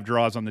 45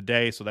 draws on the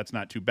day, so that's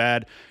not too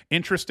bad.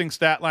 Interesting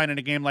stat line in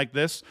a game like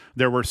this.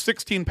 There were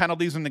 16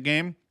 penalties in the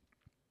game.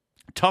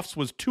 Tufts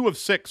was 2 of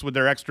 6 with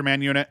their extra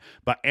man unit,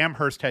 but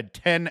Amherst had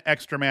 10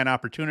 extra man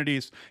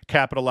opportunities,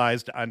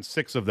 capitalized on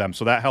 6 of them.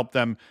 So that helped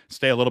them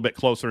stay a little bit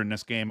closer in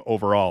this game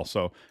overall.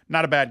 So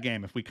not a bad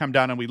game. If we come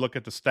down and we look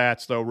at the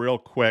stats, though, real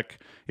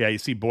quick, yeah, you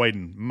see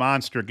Boyden,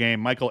 monster game.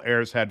 Michael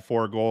Ayers had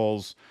 4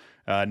 goals.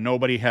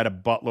 Nobody had a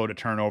buttload of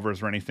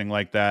turnovers or anything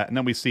like that. And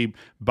then we see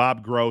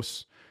Bob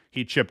Gross.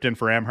 He chipped in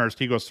for Amherst.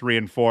 He goes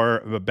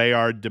 3-4.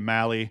 Bayard,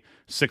 DeMalley,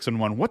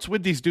 6-1. What's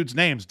with these dudes'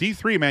 names?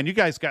 D3, man, you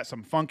guys got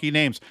some funky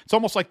names. It's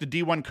almost like the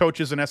D1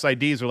 coaches and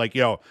SIDs are like,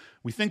 yo,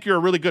 we think you're a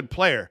really good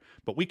player,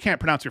 but we can't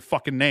pronounce your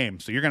fucking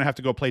name. So you're going to have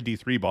to go play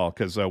D3 ball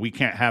because we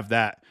can't have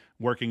that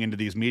working into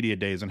these media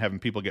days and having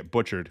people get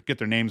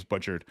their names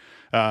butchered.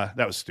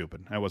 That was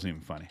stupid. That wasn't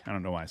even funny. I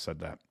don't know why I said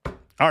that.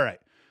 All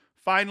right.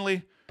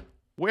 Finally,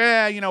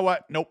 well, you know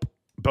what? Nope.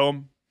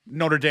 Boom.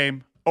 Notre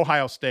Dame.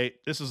 Ohio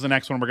State. This is the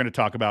next one we're going to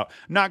talk about.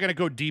 I'm not going to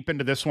go deep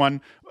into this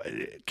one.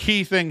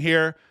 Key thing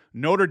here,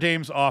 Notre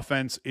Dame's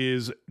offense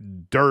is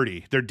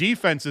dirty. Their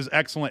defense is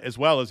excellent as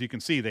well. As you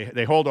can see,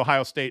 they hold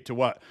Ohio State to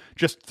what?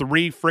 Just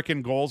 3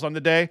 freaking goals on the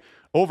day.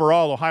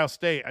 Overall, Ohio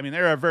State, I mean,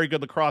 they're a very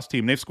good lacrosse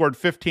team. They've scored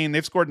 15.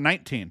 They've scored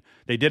 19.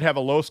 They did have a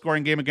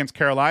low-scoring game against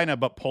Carolina,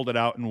 but pulled it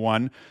out and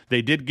won.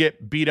 They did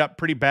get beat up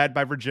pretty bad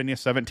by Virginia,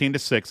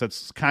 17-6.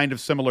 That's kind of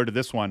similar to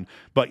this one.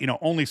 But,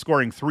 only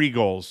scoring 3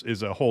 goals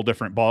is a whole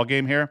different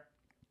ballgame here.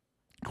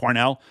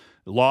 Cornell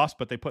lost,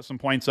 but they put some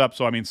points up.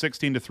 So,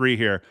 16-3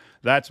 here.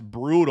 That's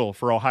brutal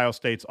for Ohio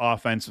State's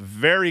offense.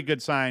 Very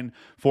good sign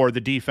for the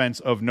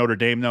defense of Notre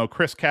Dame, though.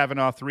 Chris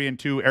Kavanaugh,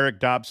 3-2. Eric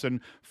Dobson,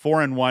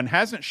 4-1.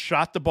 Hasn't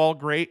shot the ball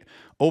great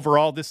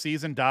overall this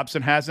season.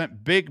 Dobson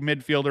hasn't. Big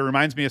midfielder.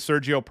 Reminds me of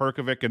Sergio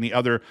Perkovic and the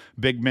other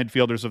big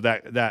midfielders of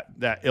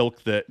that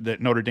ilk that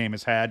Notre Dame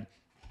has had.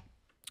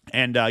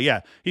 And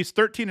he's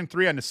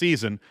 13-3 on the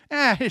season.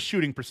 His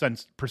shooting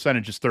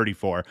percentage is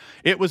 34.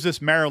 It was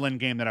this Maryland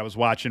game that I was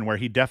watching where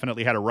he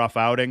definitely had a rough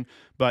outing.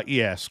 But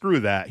yeah, screw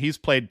that. He's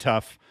played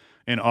tough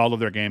in all of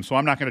their games. So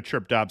I'm not going to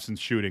trip Dobson's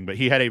shooting, but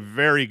he had a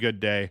very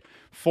good day.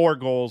 4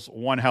 goals,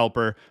 1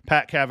 helper.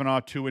 Pat Kavanaugh,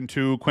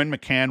 2-2. Quinn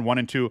McCann,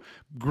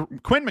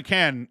 1-2. Quinn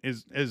McCann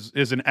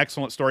is an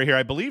excellent story here.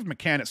 I believe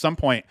McCann at some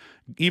point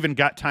even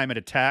got time at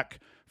attack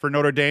for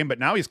Notre Dame, but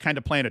now he's kind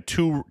of playing a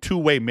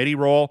two-way midi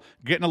role,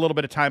 getting a little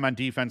bit of time on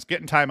defense,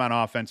 getting time on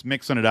offense,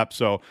 mixing it up.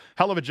 So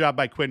hell of a job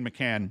by Quinn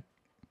McCann,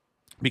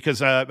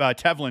 because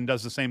Tevlin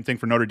does the same thing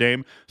for Notre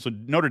Dame. So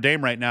Notre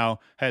Dame right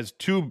now has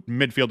 2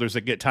 midfielders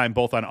that get time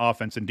both on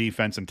offense and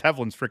defense, and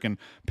Tevlin's freaking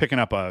picking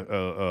up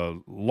a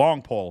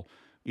long pole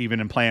even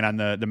in playing on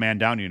the man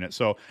down unit.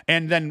 So,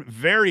 and then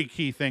very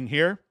key thing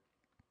here,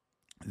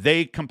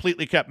 they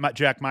completely kept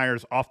Jack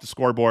Myers off the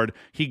scoreboard.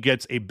 He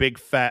gets a big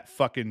fat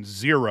fucking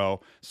 0,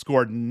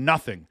 scored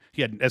nothing.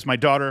 He had, as my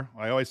daughter,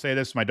 I always say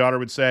this, my daughter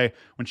would say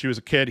when she was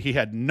a kid, he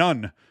had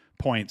none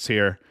points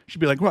here. She'd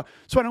be like, well,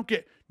 so I don't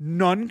get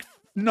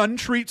None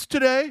treats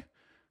today.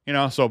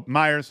 So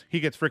Myers, he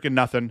gets freaking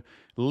nothing.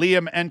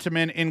 Liam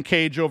Entenmann in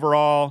cage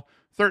overall,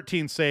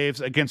 13 saves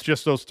against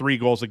just those 3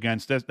 goals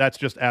against. That's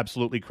just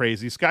absolutely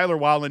crazy. Skylar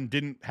Wallen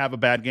didn't have a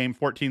bad game,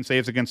 14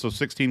 saves against those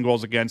 16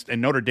 goals against,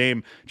 and Notre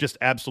Dame just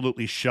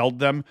absolutely shelled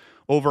them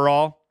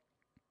overall.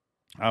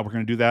 We're going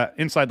to do that.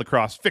 Inside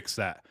Lacrosse, fix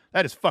that.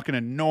 That is fucking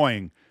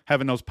annoying,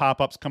 having those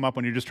pop-ups come up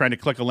when you're just trying to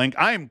click a link.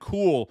 I am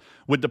cool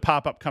with the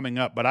pop-up coming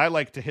up, but I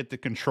like to hit the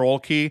control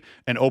key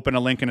and open a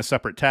link in a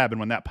separate tab, and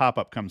when that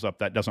pop-up comes up,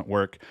 that doesn't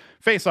work.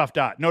 Face-off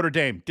dot. Notre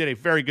Dame did a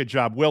very good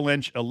job. Will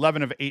Lynch,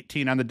 11 of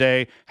 18 on the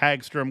day.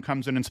 Hagstrom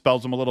comes in and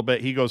spells him a little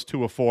bit. He goes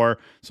 2 of 4.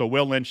 So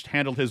Will Lynch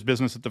handled his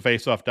business at the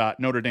face-off dot.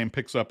 Notre Dame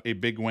picks up a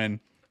big win.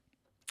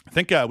 I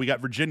think we got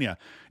Virginia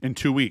in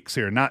 2 weeks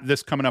here. Not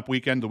this coming up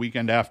weekend, the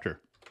weekend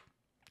after.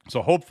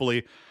 So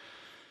hopefully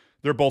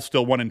they're both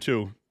still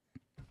 1-2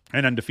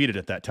 and undefeated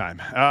at that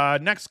time.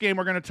 Next game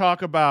we're going to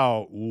talk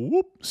about,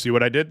 see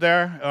what I did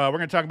there? We're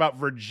going to talk about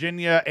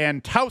Virginia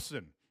and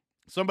Towson.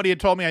 Somebody had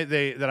told me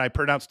that I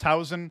pronounced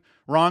Towson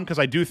wrong because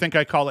I do think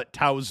I call it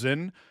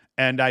Towson,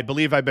 and I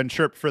believe I've been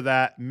chirped for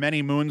that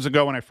many moons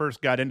ago when I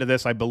first got into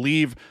this. I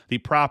believe the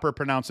proper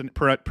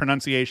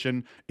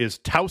pronunciation is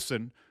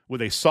Towson,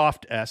 with a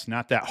soft S,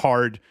 not that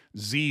hard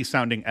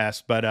Z-sounding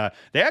S. But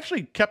they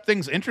actually kept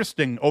things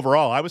interesting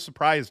overall. I was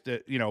surprised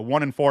that,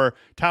 1-4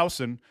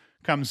 Towson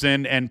comes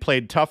in and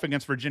played tough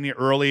against Virginia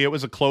early. It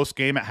was a close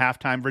game at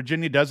halftime.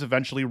 Virginia does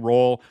eventually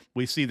roll.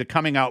 We see the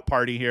coming out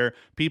party here.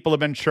 People have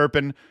been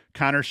chirping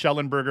Connor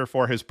Schellenberger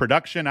for his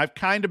production. I've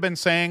kind of been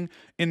saying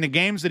in the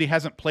games that he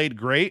hasn't played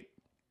great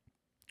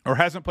or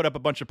hasn't put up a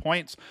bunch of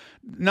points,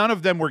 none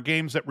of them were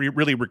games that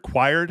really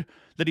required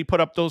that he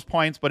put up those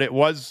points, but it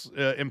was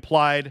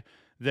implied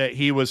that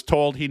he was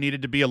told he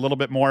needed to be a little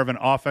bit more of an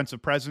offensive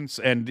presence,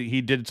 and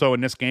he did so in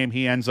this game.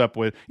 He ends up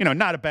with,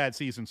 not a bad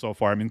season so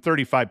far.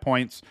 35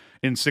 points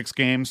in 6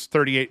 games,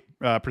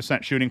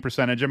 38% shooting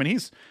percentage.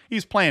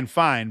 He's playing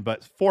fine,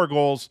 but 4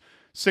 goals,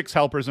 6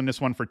 helpers in this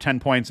one for 10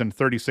 points and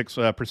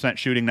 36%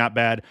 shooting. Not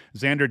bad.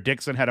 Xander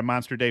Dixon had a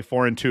monster day,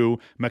 4-2.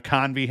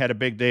 McConvey had a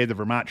big day, the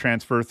Vermont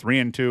transfer,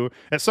 3-2.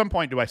 At some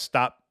point, do I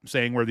stop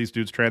saying where these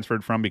dudes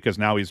transferred from because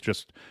now he's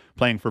just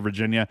playing for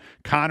Virginia?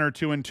 Connor,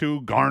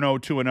 2-2. Garno,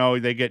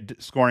 2-0. They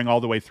get scoring all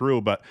the way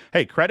through. But,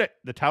 hey, credit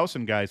the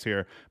Towson guys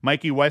here.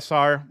 Mikey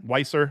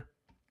Weisser,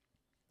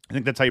 I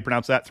think that's how you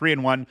pronounce that.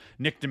 3-1.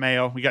 Nick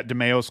DeMeo. We got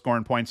DeMeo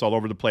scoring points all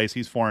over the place.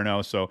 He's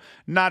 4-0, so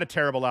not a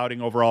terrible outing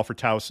overall for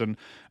Towson.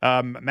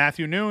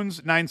 Matthew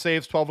Nunes, 9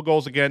 saves, 12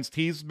 goals against.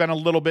 He's been a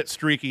little bit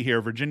streaky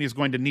here. Virginia's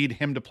going to need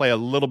him to play a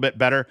little bit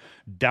better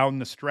down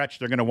the stretch.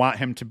 They're going to want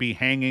him to be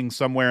hanging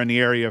somewhere in the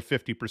area of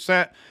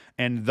 50%.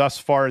 And thus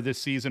far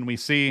this season, we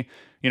see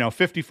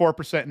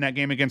 54% in that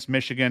game against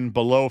Michigan,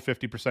 below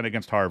 50%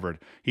 against Harvard.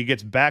 He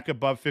gets back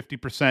above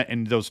 50%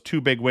 in those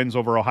 2 big wins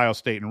over Ohio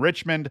State and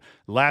Richmond.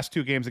 Last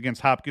 2 games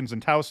against Hopkins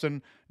and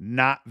Towson,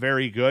 not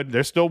very good.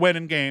 They're still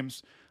winning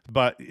games,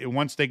 but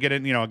once they get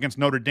in, against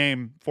Notre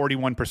Dame,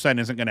 41%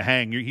 isn't going to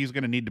hang. He's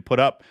going to need to put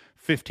up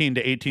 15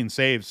 to 18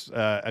 saves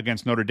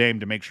against Notre Dame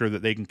to make sure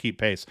that they can keep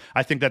pace.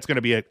 I think that's going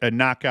to be a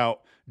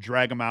knockout,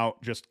 drag them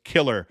out, just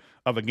killer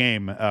of a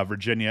game,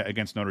 Virginia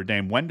against Notre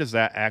Dame. When does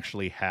that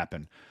actually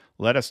happen?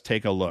 Let us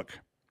take a look.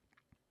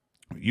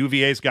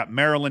 UVA's got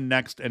Maryland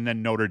next and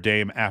then Notre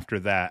Dame after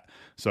that.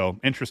 So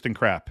interesting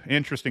crap.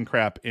 Interesting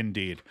crap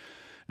indeed.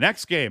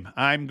 Next game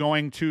I'm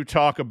going to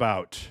talk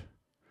about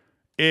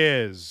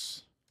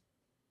is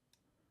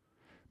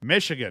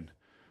Michigan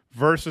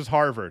versus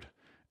Harvard.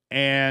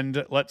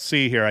 And let's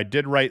see here. I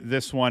did write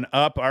this one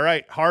up. All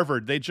right,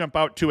 Harvard, they jump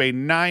out to a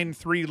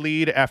 9-3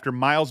 lead after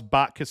Miles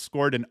Botkus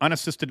scored an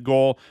unassisted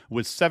goal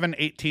with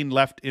 7:18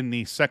 left in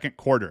the second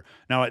quarter.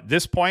 Now, at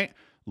this point,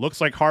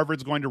 looks like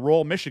Harvard's going to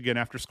roll Michigan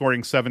after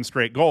scoring 7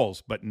 straight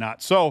goals, but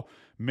not so.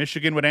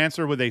 Michigan would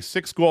answer with a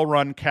 6-goal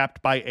run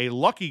capped by a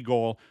lucky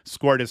goal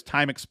scored as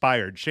time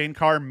expired. Shane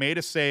Carr made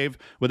a save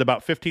with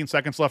about 15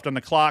 seconds left on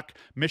the clock.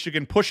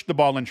 Michigan pushed the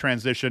ball in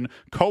transition.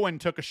 Cohen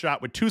took a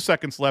shot with 2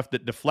 seconds left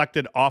that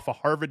deflected off a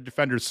Harvard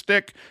defender's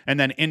stick and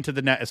then into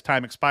the net as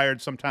time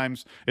expired.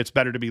 Sometimes it's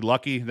better to be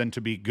lucky than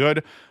to be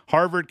good.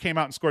 Harvard came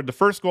out and scored the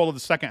first goal of the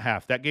second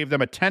half. That gave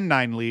them a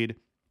 10-9 lead.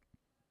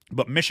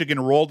 But Michigan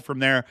rolled from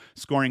there,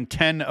 scoring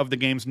 10 of the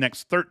game's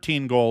next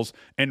 13 goals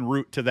en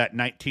route to that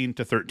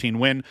 19-13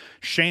 win.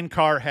 Shane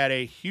Carr had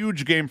a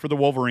huge game for the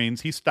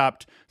Wolverines. He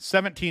stopped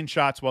 17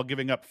 shots while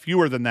giving up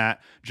fewer than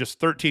that, just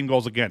 13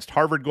 goals against.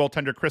 Harvard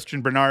goaltender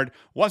Christian Bernard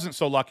wasn't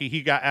so lucky.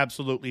 He got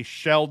absolutely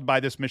shelled by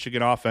this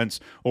Michigan offense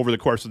over the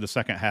course of the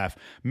second half.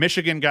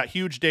 Michigan got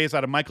huge days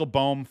out of Michael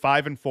Boehm,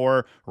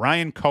 5-4,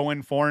 Ryan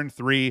Cohen,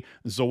 4-3.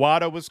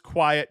 Zawada was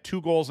quiet, 2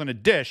 goals and a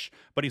dish,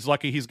 but he's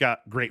lucky he's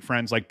got great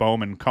friends like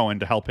Boehm and Cohen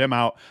to help him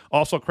out.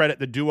 Also credit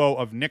the duo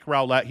of Nick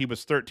Rowlett. He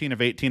was 13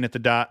 of 18 at the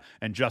dot,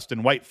 and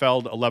Justin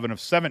Whitefeld, 11 of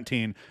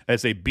 17,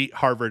 as they beat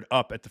Harvard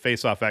up at the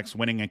Faceoff X,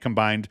 winning a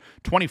combined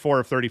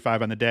 24 of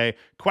 35 on the day.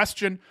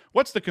 Question,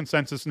 what's the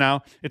consensus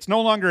now? It's no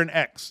longer an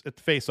X at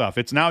the Faceoff.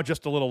 It's now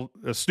just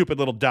a stupid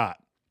little dot.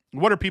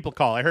 What do people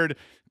call? I heard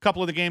a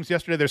couple of the games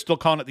yesterday, they're still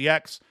calling it the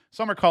X.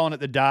 Some are calling it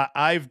the dot.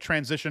 I've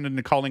transitioned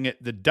into calling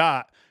it the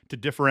dot to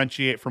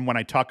differentiate from when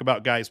I talk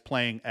about guys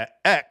playing at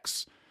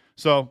X.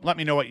 So let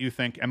me know what you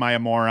think. Am I a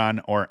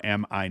moron or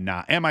am I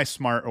not? Am I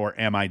smart or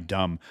am I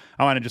dumb?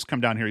 I want to just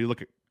come down here. You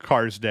look at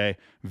Carr's day.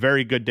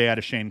 Very good day out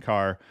of Shane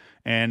Carr.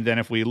 And then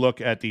if we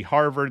look at the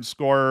Harvard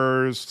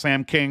scorers,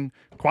 Sam King,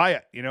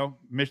 quiet.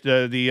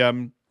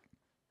 The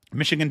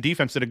Michigan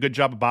defense did a good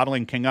job of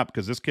bottling King up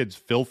because this kid's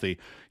filthy.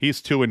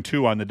 He's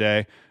 2-2 on the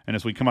day. And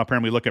as we come up here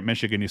and we look at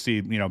Michigan, you see,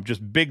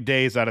 just big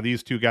days out of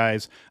these two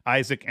guys.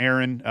 Isaac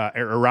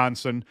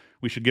Aronson,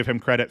 we should give him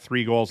credit.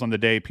 3 goals on the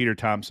day. Peter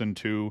Thompson,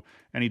 2.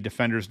 Any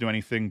defenders do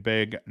anything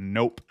big?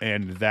 Nope.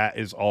 And that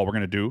is all we're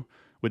going to do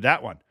with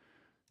that one.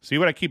 See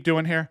what I keep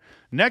doing here?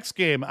 Next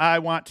game I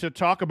want to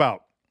talk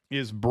about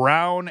is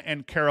Brown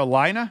and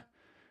Carolina.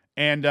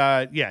 And,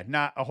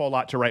 not a whole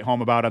lot to write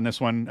home about on this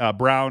one.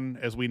 Brown,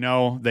 as we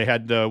know, they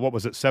had,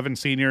 7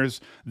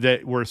 seniors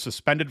that were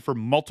suspended for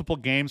multiple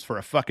games for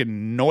a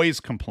fucking noise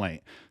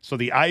complaint. So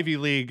the Ivy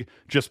League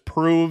just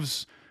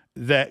proves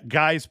that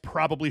guys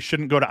probably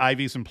shouldn't go to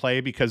Ivies and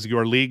play because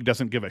your league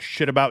doesn't give a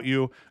shit about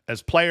you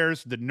as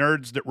players. The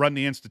nerds that run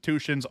the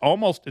institutions,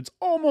 it's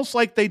almost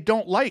like they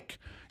don't like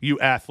you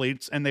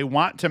athletes and they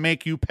want to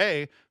make you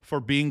pay for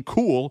being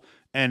cool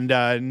and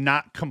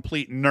not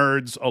complete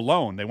nerds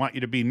alone. They want you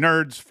to be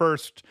nerds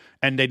first,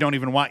 and they don't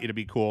even want you to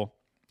be cool.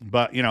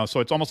 But, so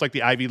it's almost like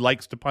the Ivy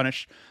likes to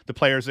punish the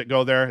players that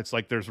go there. It's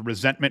like there's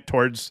resentment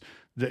towards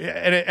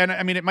and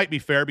I mean, it might be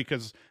fair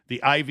because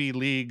the Ivy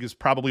League is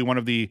probably one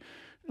of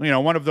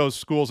those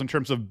schools in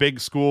terms of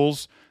big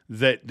schools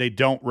that they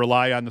don't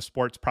rely on the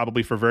sports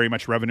probably for very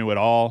much revenue at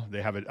all.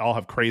 They all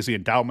have crazy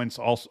endowments,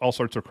 all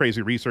sorts of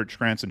crazy research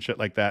grants and shit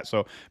like that.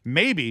 So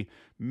maybe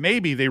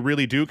they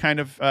really do kind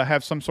of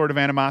have some sort of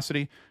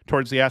animosity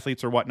towards the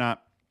athletes or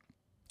whatnot.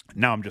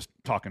 Now I'm just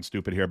talking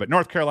stupid here, but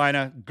North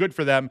Carolina, good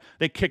for them.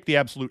 They kicked the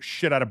absolute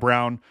shit out of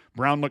Brown.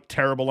 Brown looked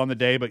terrible on the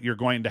day, but you're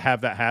going to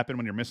have that happen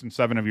when you're missing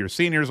 7 of your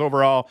seniors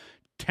overall.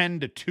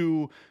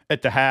 10-2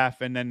 at the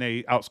half, and then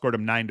they outscored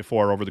them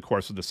 9-4 over the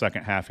course of the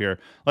second half here.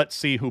 Let's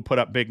see who put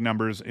up big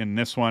numbers in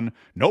this one.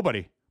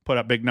 Nobody put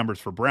up big numbers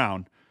for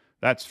Brown.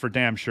 That's for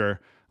damn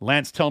sure.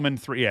 Lance Tillman,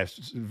 3.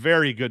 Yes,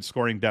 very good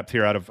scoring depth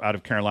here out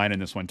of Carolina in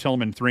this one.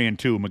 Tillman,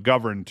 3-2.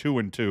 McGovern,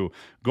 2-2.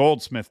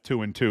 Goldsmith,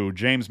 2-2.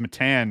 James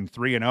Matan,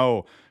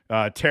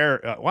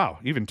 3-0.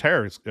 Even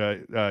Terror's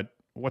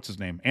what's his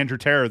name? Andrew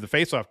Terror, the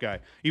faceoff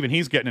guy. Even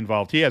he's getting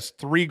involved. He has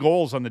 3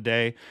 goals on the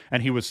day,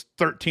 and he was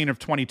 13 of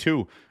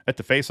 22 at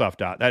the faceoff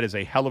dot. That is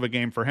a hell of a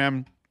game for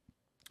him.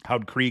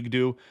 How'd Krieg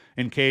do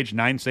in cage?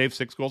 9 saves,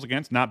 6 goals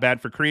against. Not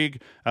bad for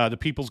Krieg. The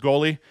People's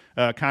goalie,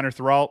 Connor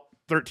Thrall,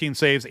 13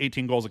 saves,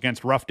 18 goals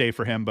against. Rough day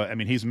for him, but I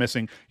mean, he's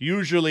missing.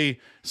 Usually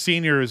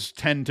seniors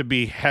tend to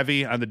be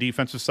heavy on the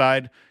defensive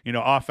side.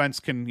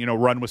 Offense can,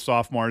 run with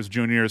sophomores,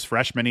 juniors,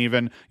 freshmen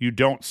even. You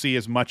don't see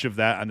as much of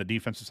that on the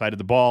defensive side of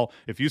the ball.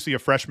 If you see a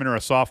freshman or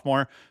a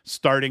sophomore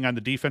starting on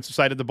the defensive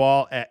side of the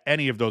ball at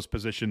any of those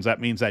positions,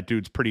 that means that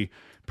dude's pretty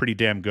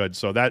damn good.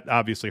 So that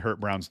obviously hurt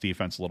Brown's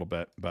defense a little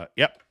bit. But,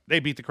 yep, they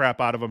beat the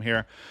crap out of him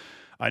here.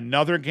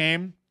 Another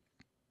game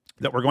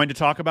that we're going to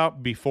talk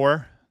about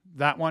before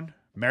that one,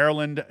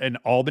 Maryland and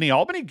Albany.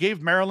 Albany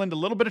gave Maryland a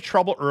little bit of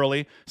trouble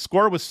early.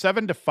 Score was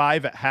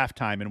 7-5 at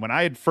halftime. And when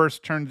I had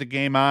first turned the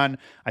game on,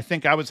 I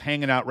think I was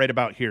hanging out right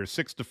about here,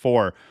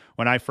 6-4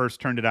 when I first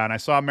turned it on. I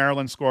saw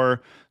Maryland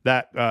score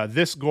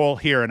this goal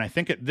here. And I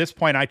think at this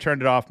point I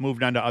turned it off,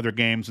 moved on to other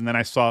games. And then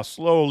I saw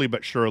slowly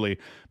but surely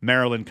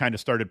Maryland kind of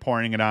started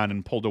pouring it on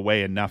and pulled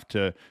away enough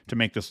to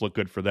make this look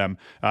good for them.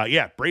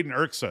 Braden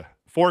Erksa,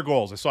 4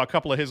 goals. I saw a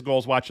couple of his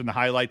goals watching the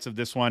highlights of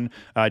this one.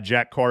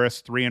 Jack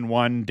Corus,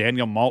 3-1.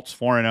 Daniel Maltz,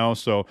 4-0.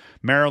 So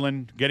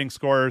Maryland getting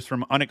scorers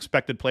from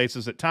unexpected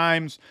places at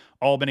times.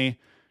 Albany,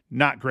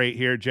 not great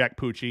here. Jack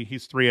Pucci,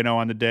 he's 3-0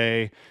 on the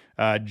day.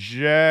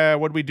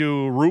 What did we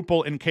do?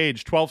 Rupel in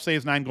cage, 12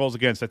 saves, 9 goals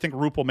against. I think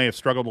Rupel may have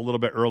struggled a little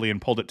bit early and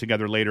pulled it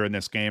together later in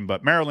this game,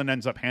 but Maryland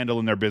ends up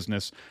handling their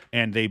business,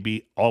 and they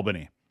beat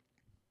Albany.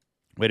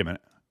 Wait a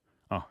minute.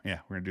 Oh, yeah,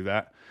 we're going to do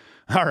that.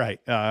 All right.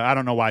 I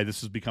don't know why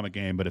this has become a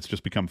game, but it's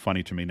just become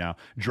funny to me now.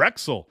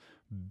 Drexel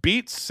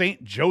beats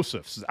St.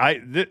 Joseph's.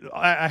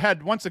 I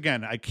had, once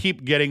again, I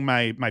keep getting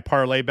my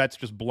parlay bets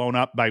just blown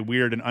up by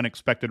weird and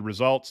unexpected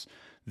results.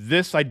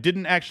 This, I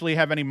didn't actually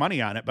have any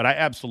money on it, but I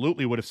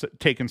absolutely would have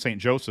taken St.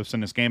 Joseph's in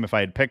this game if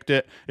I had picked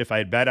it. If I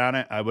had bet on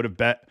it, I would have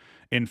bet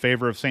in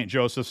favor of St.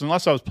 Joseph's,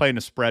 unless I was playing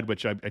a spread,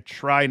 which I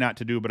try not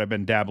to do, but I've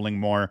been dabbling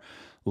more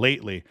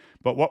lately.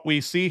 But what we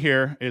see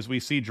here is we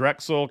see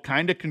Drexel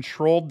kind of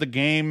controlled the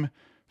game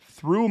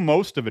through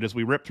most of it as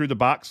we rip through the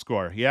box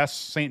score. Yes,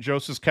 St.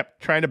 Joseph's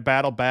kept trying to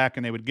battle back,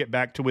 and they would get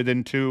back to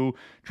within 2.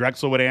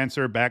 Drexel would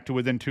answer, back to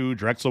within 2.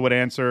 Drexel would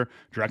answer,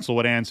 Drexel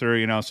would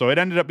answer, So it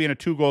ended up being a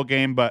 2-goal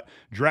game, but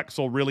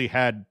Drexel really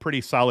had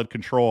pretty solid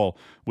control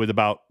with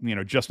about,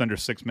 just under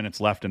 6 minutes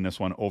left in this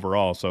one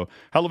overall. So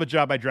hell of a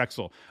job by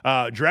Drexel.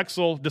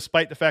 Drexel,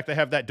 despite the fact they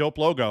have that dope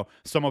logo,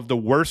 some of the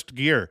worst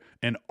gear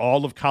in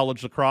all of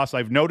college lacrosse.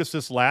 I've noticed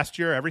this last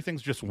year.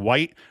 Everything's just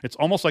white. It's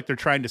almost like they're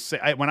trying to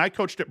say, when I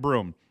coached at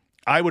Broome,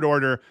 I would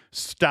order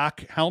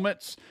stock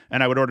helmets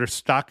and I would order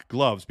stock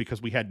gloves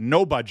because we had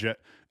no budget.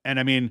 And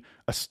I mean,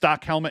 a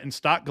stock helmet and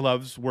stock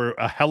gloves were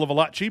a hell of a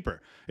lot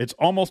cheaper. It's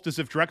almost as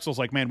if Drexel's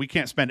like, man, we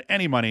can't spend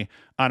any money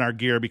on our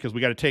gear because we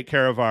got to take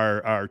care of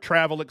our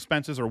travel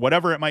expenses or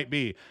whatever it might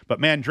be. But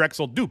man,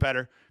 Drexel, do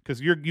better,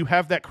 because you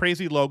have that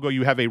crazy logo.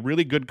 You have a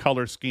really good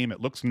color scheme. It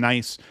looks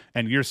nice.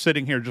 And you're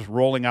sitting here just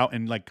rolling out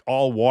in like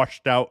all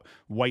washed out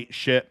white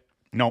shit.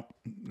 Nope,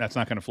 that's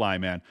not going to fly,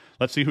 man.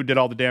 Let's see who did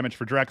all the damage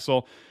for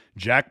Drexel.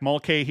 Jack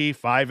Mulcahy,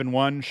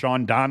 5-1.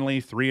 Sean Donnelly,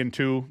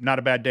 3-2. Not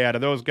a bad day out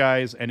of those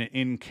guys. And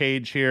in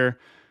cage here,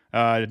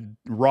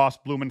 Ross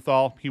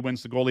Blumenthal, he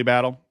wins the goalie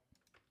battle.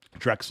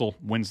 Drexel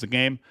wins the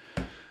game.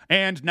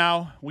 And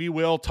now we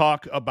will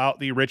talk about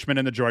the Richmond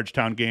and the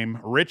Georgetown game.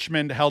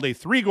 Richmond held a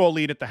 3-goal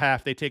lead at the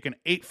half. They take an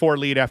 8-4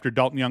 lead after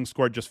Dalton Young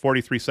scored just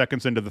 43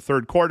 seconds into the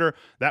third quarter.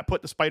 That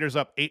put the Spiders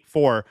up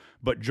 8-4.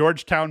 But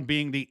Georgetown,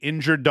 being the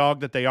injured dog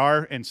that they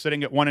are and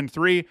sitting at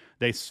 1-3,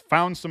 they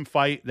found some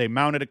fight. They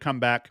mounted a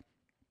comeback.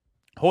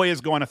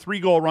 Hoyas go on a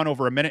 3-goal run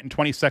over a minute and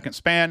 20-second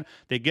span.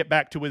 They get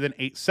back to within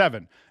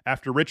 8-7.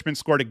 After Richmond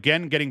scored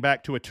again, getting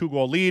back to a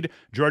 2-goal lead,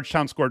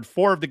 Georgetown scored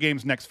 4 of the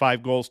game's next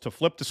 5 goals to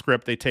flip the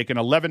script. They take an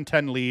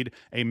 11-10 lead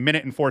a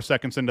minute and 4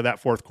 seconds into that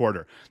fourth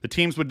quarter. The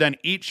teams would then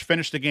each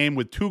finish the game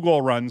with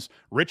 2-goal runs.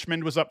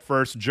 Richmond was up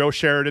first. Joe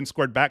Sheridan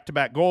scored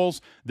back-to-back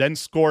goals, then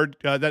scored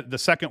the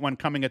second one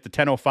coming at the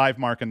 10:05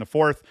 mark in the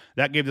fourth.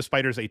 That gave the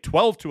Spiders a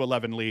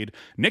 12-11 lead.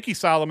 Nicky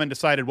Solomon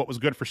decided what was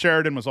good for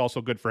Sheridan was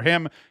also good for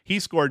him.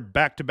 He scored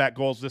back-to-back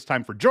goals this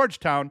time for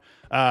Georgetown,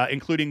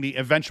 including the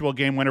eventual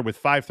game winner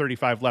with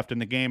 5:35 left in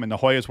the game, and the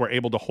Hoyas were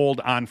able to hold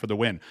on for the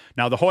win.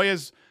 Now, the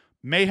Hoyas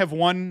may have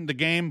won the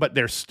game, but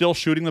they're still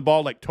shooting the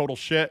ball like total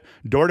shit.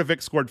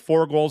 Dordovic scored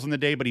 4 goals in the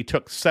day, but he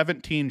took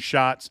 17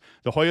 shots.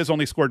 The Hoyas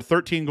only scored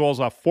 13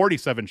 goals off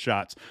 47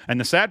 shots. And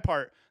the sad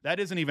part, that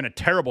isn't even a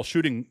terrible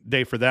shooting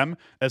day for them,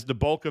 as the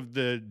bulk of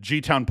the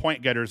G-Town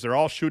point getters, they're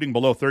all shooting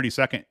below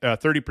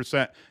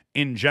 30%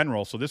 in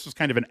general. So this was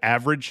kind of an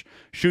average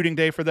shooting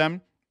day for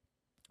them.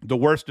 The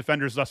worst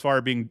defenders thus far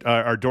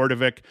are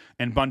Dordovic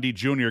and Bundy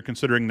Jr.,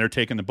 considering they're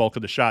taking the bulk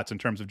of the shots in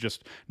terms of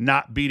just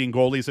not beating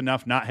goalies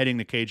enough, not hitting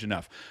the cage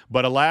enough.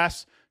 But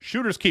alas,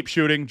 shooters keep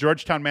shooting.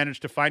 Georgetown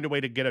managed to find a way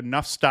to get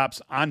enough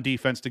stops on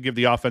defense to give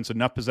the offense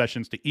enough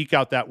possessions to eke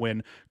out that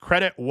win.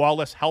 Credit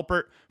Wallace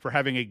Halpert for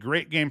having a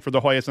great game for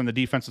the Hoyas on the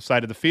defensive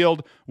side of the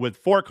field with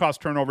 4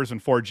 cost turnovers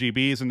and 4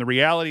 GBs. And the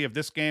reality of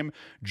this game,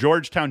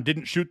 Georgetown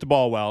didn't shoot the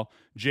ball well.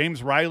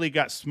 James Riley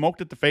got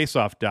smoked at the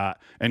faceoff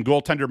dot, and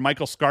goaltender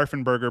Michael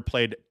Scarfenberger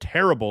played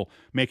terrible,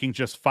 making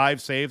just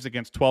 5 saves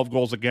against 12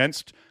 goals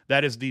against.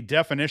 That is the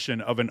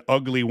definition of an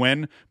ugly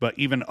win, but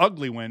even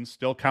ugly wins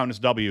still count as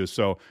W's.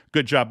 So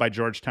good job by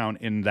Georgetown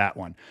in that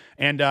one.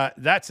 And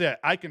that's it.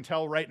 I can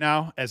tell right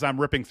now, as I'm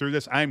ripping through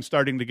this, I'm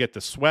starting to get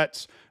the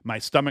sweats. My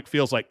stomach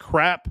feels like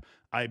crap.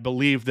 I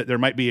believe that there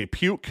might be a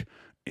puke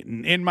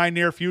in my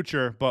near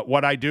future, but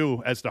what I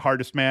do as the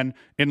hardest man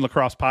in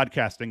lacrosse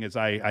podcasting is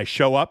I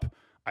show up,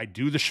 I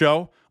do the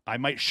show. I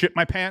might shit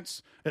my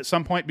pants at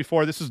some point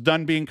before this is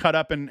done being cut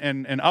up and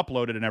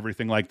uploaded and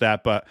everything like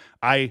that. But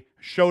I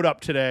showed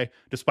up today,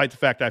 despite the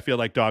fact I feel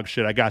like dog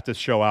shit. I got this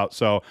show out.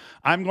 So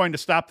I'm going to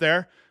stop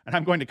there, and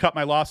I'm going to cut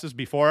my losses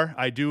before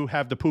I do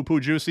have the poo-poo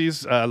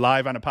juicies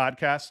live on a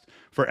podcast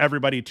for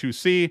everybody to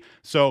see.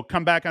 So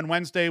come back on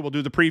Wednesday. We'll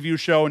do the preview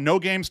show. No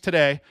games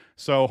today.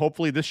 So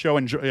hopefully this show,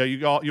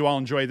 you all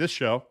enjoy this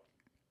show.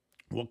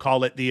 We'll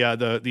call it the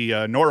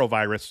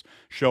norovirus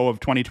show of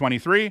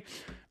 2023.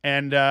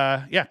 And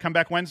come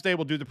back Wednesday.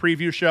 We'll do the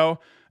preview show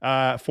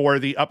for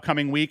the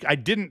upcoming week. I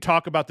didn't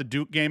talk about the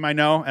Duke game, I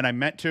know, and I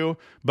meant to,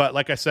 but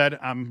like I said,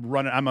 I'm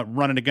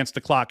running against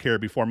the clock here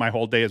before my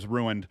whole day is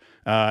ruined,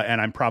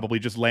 and I'm probably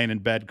just laying in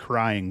bed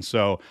crying.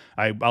 So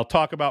I'll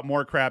talk about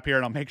more crap here,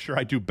 and I'll make sure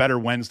I do better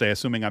Wednesday,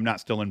 assuming I'm not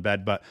still in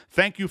bed. But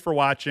thank you for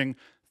watching.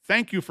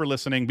 Thank you for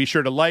listening. Be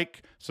sure to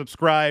like,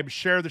 subscribe,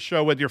 share the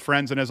show with your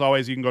friends. And as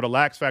always, you can go to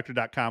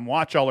laxfactor.com,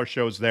 watch all our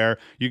shows there.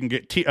 You can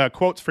get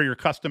quotes for your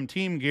custom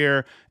team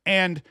gear,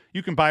 and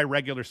you can buy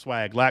regular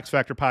swag. Lax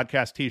Factor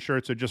podcast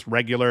t-shirts are just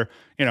regular,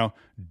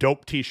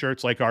 dope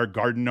t-shirts like our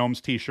Garden Gnomes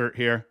t-shirt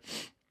here.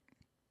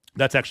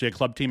 That's actually a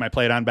club team I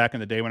played on back in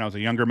the day when I was a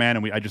younger man,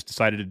 and I just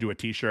decided to do a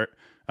t-shirt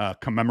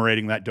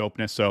commemorating that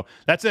dopeness. So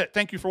that's it.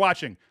 Thank you for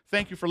watching.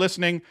 Thank you for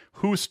listening.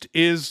 Hoost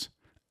is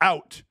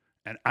out.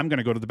 And I'm going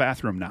to go to the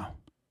bathroom now.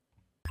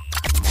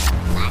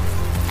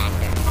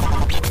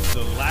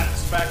 The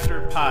Lax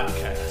Factor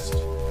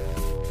Podcast.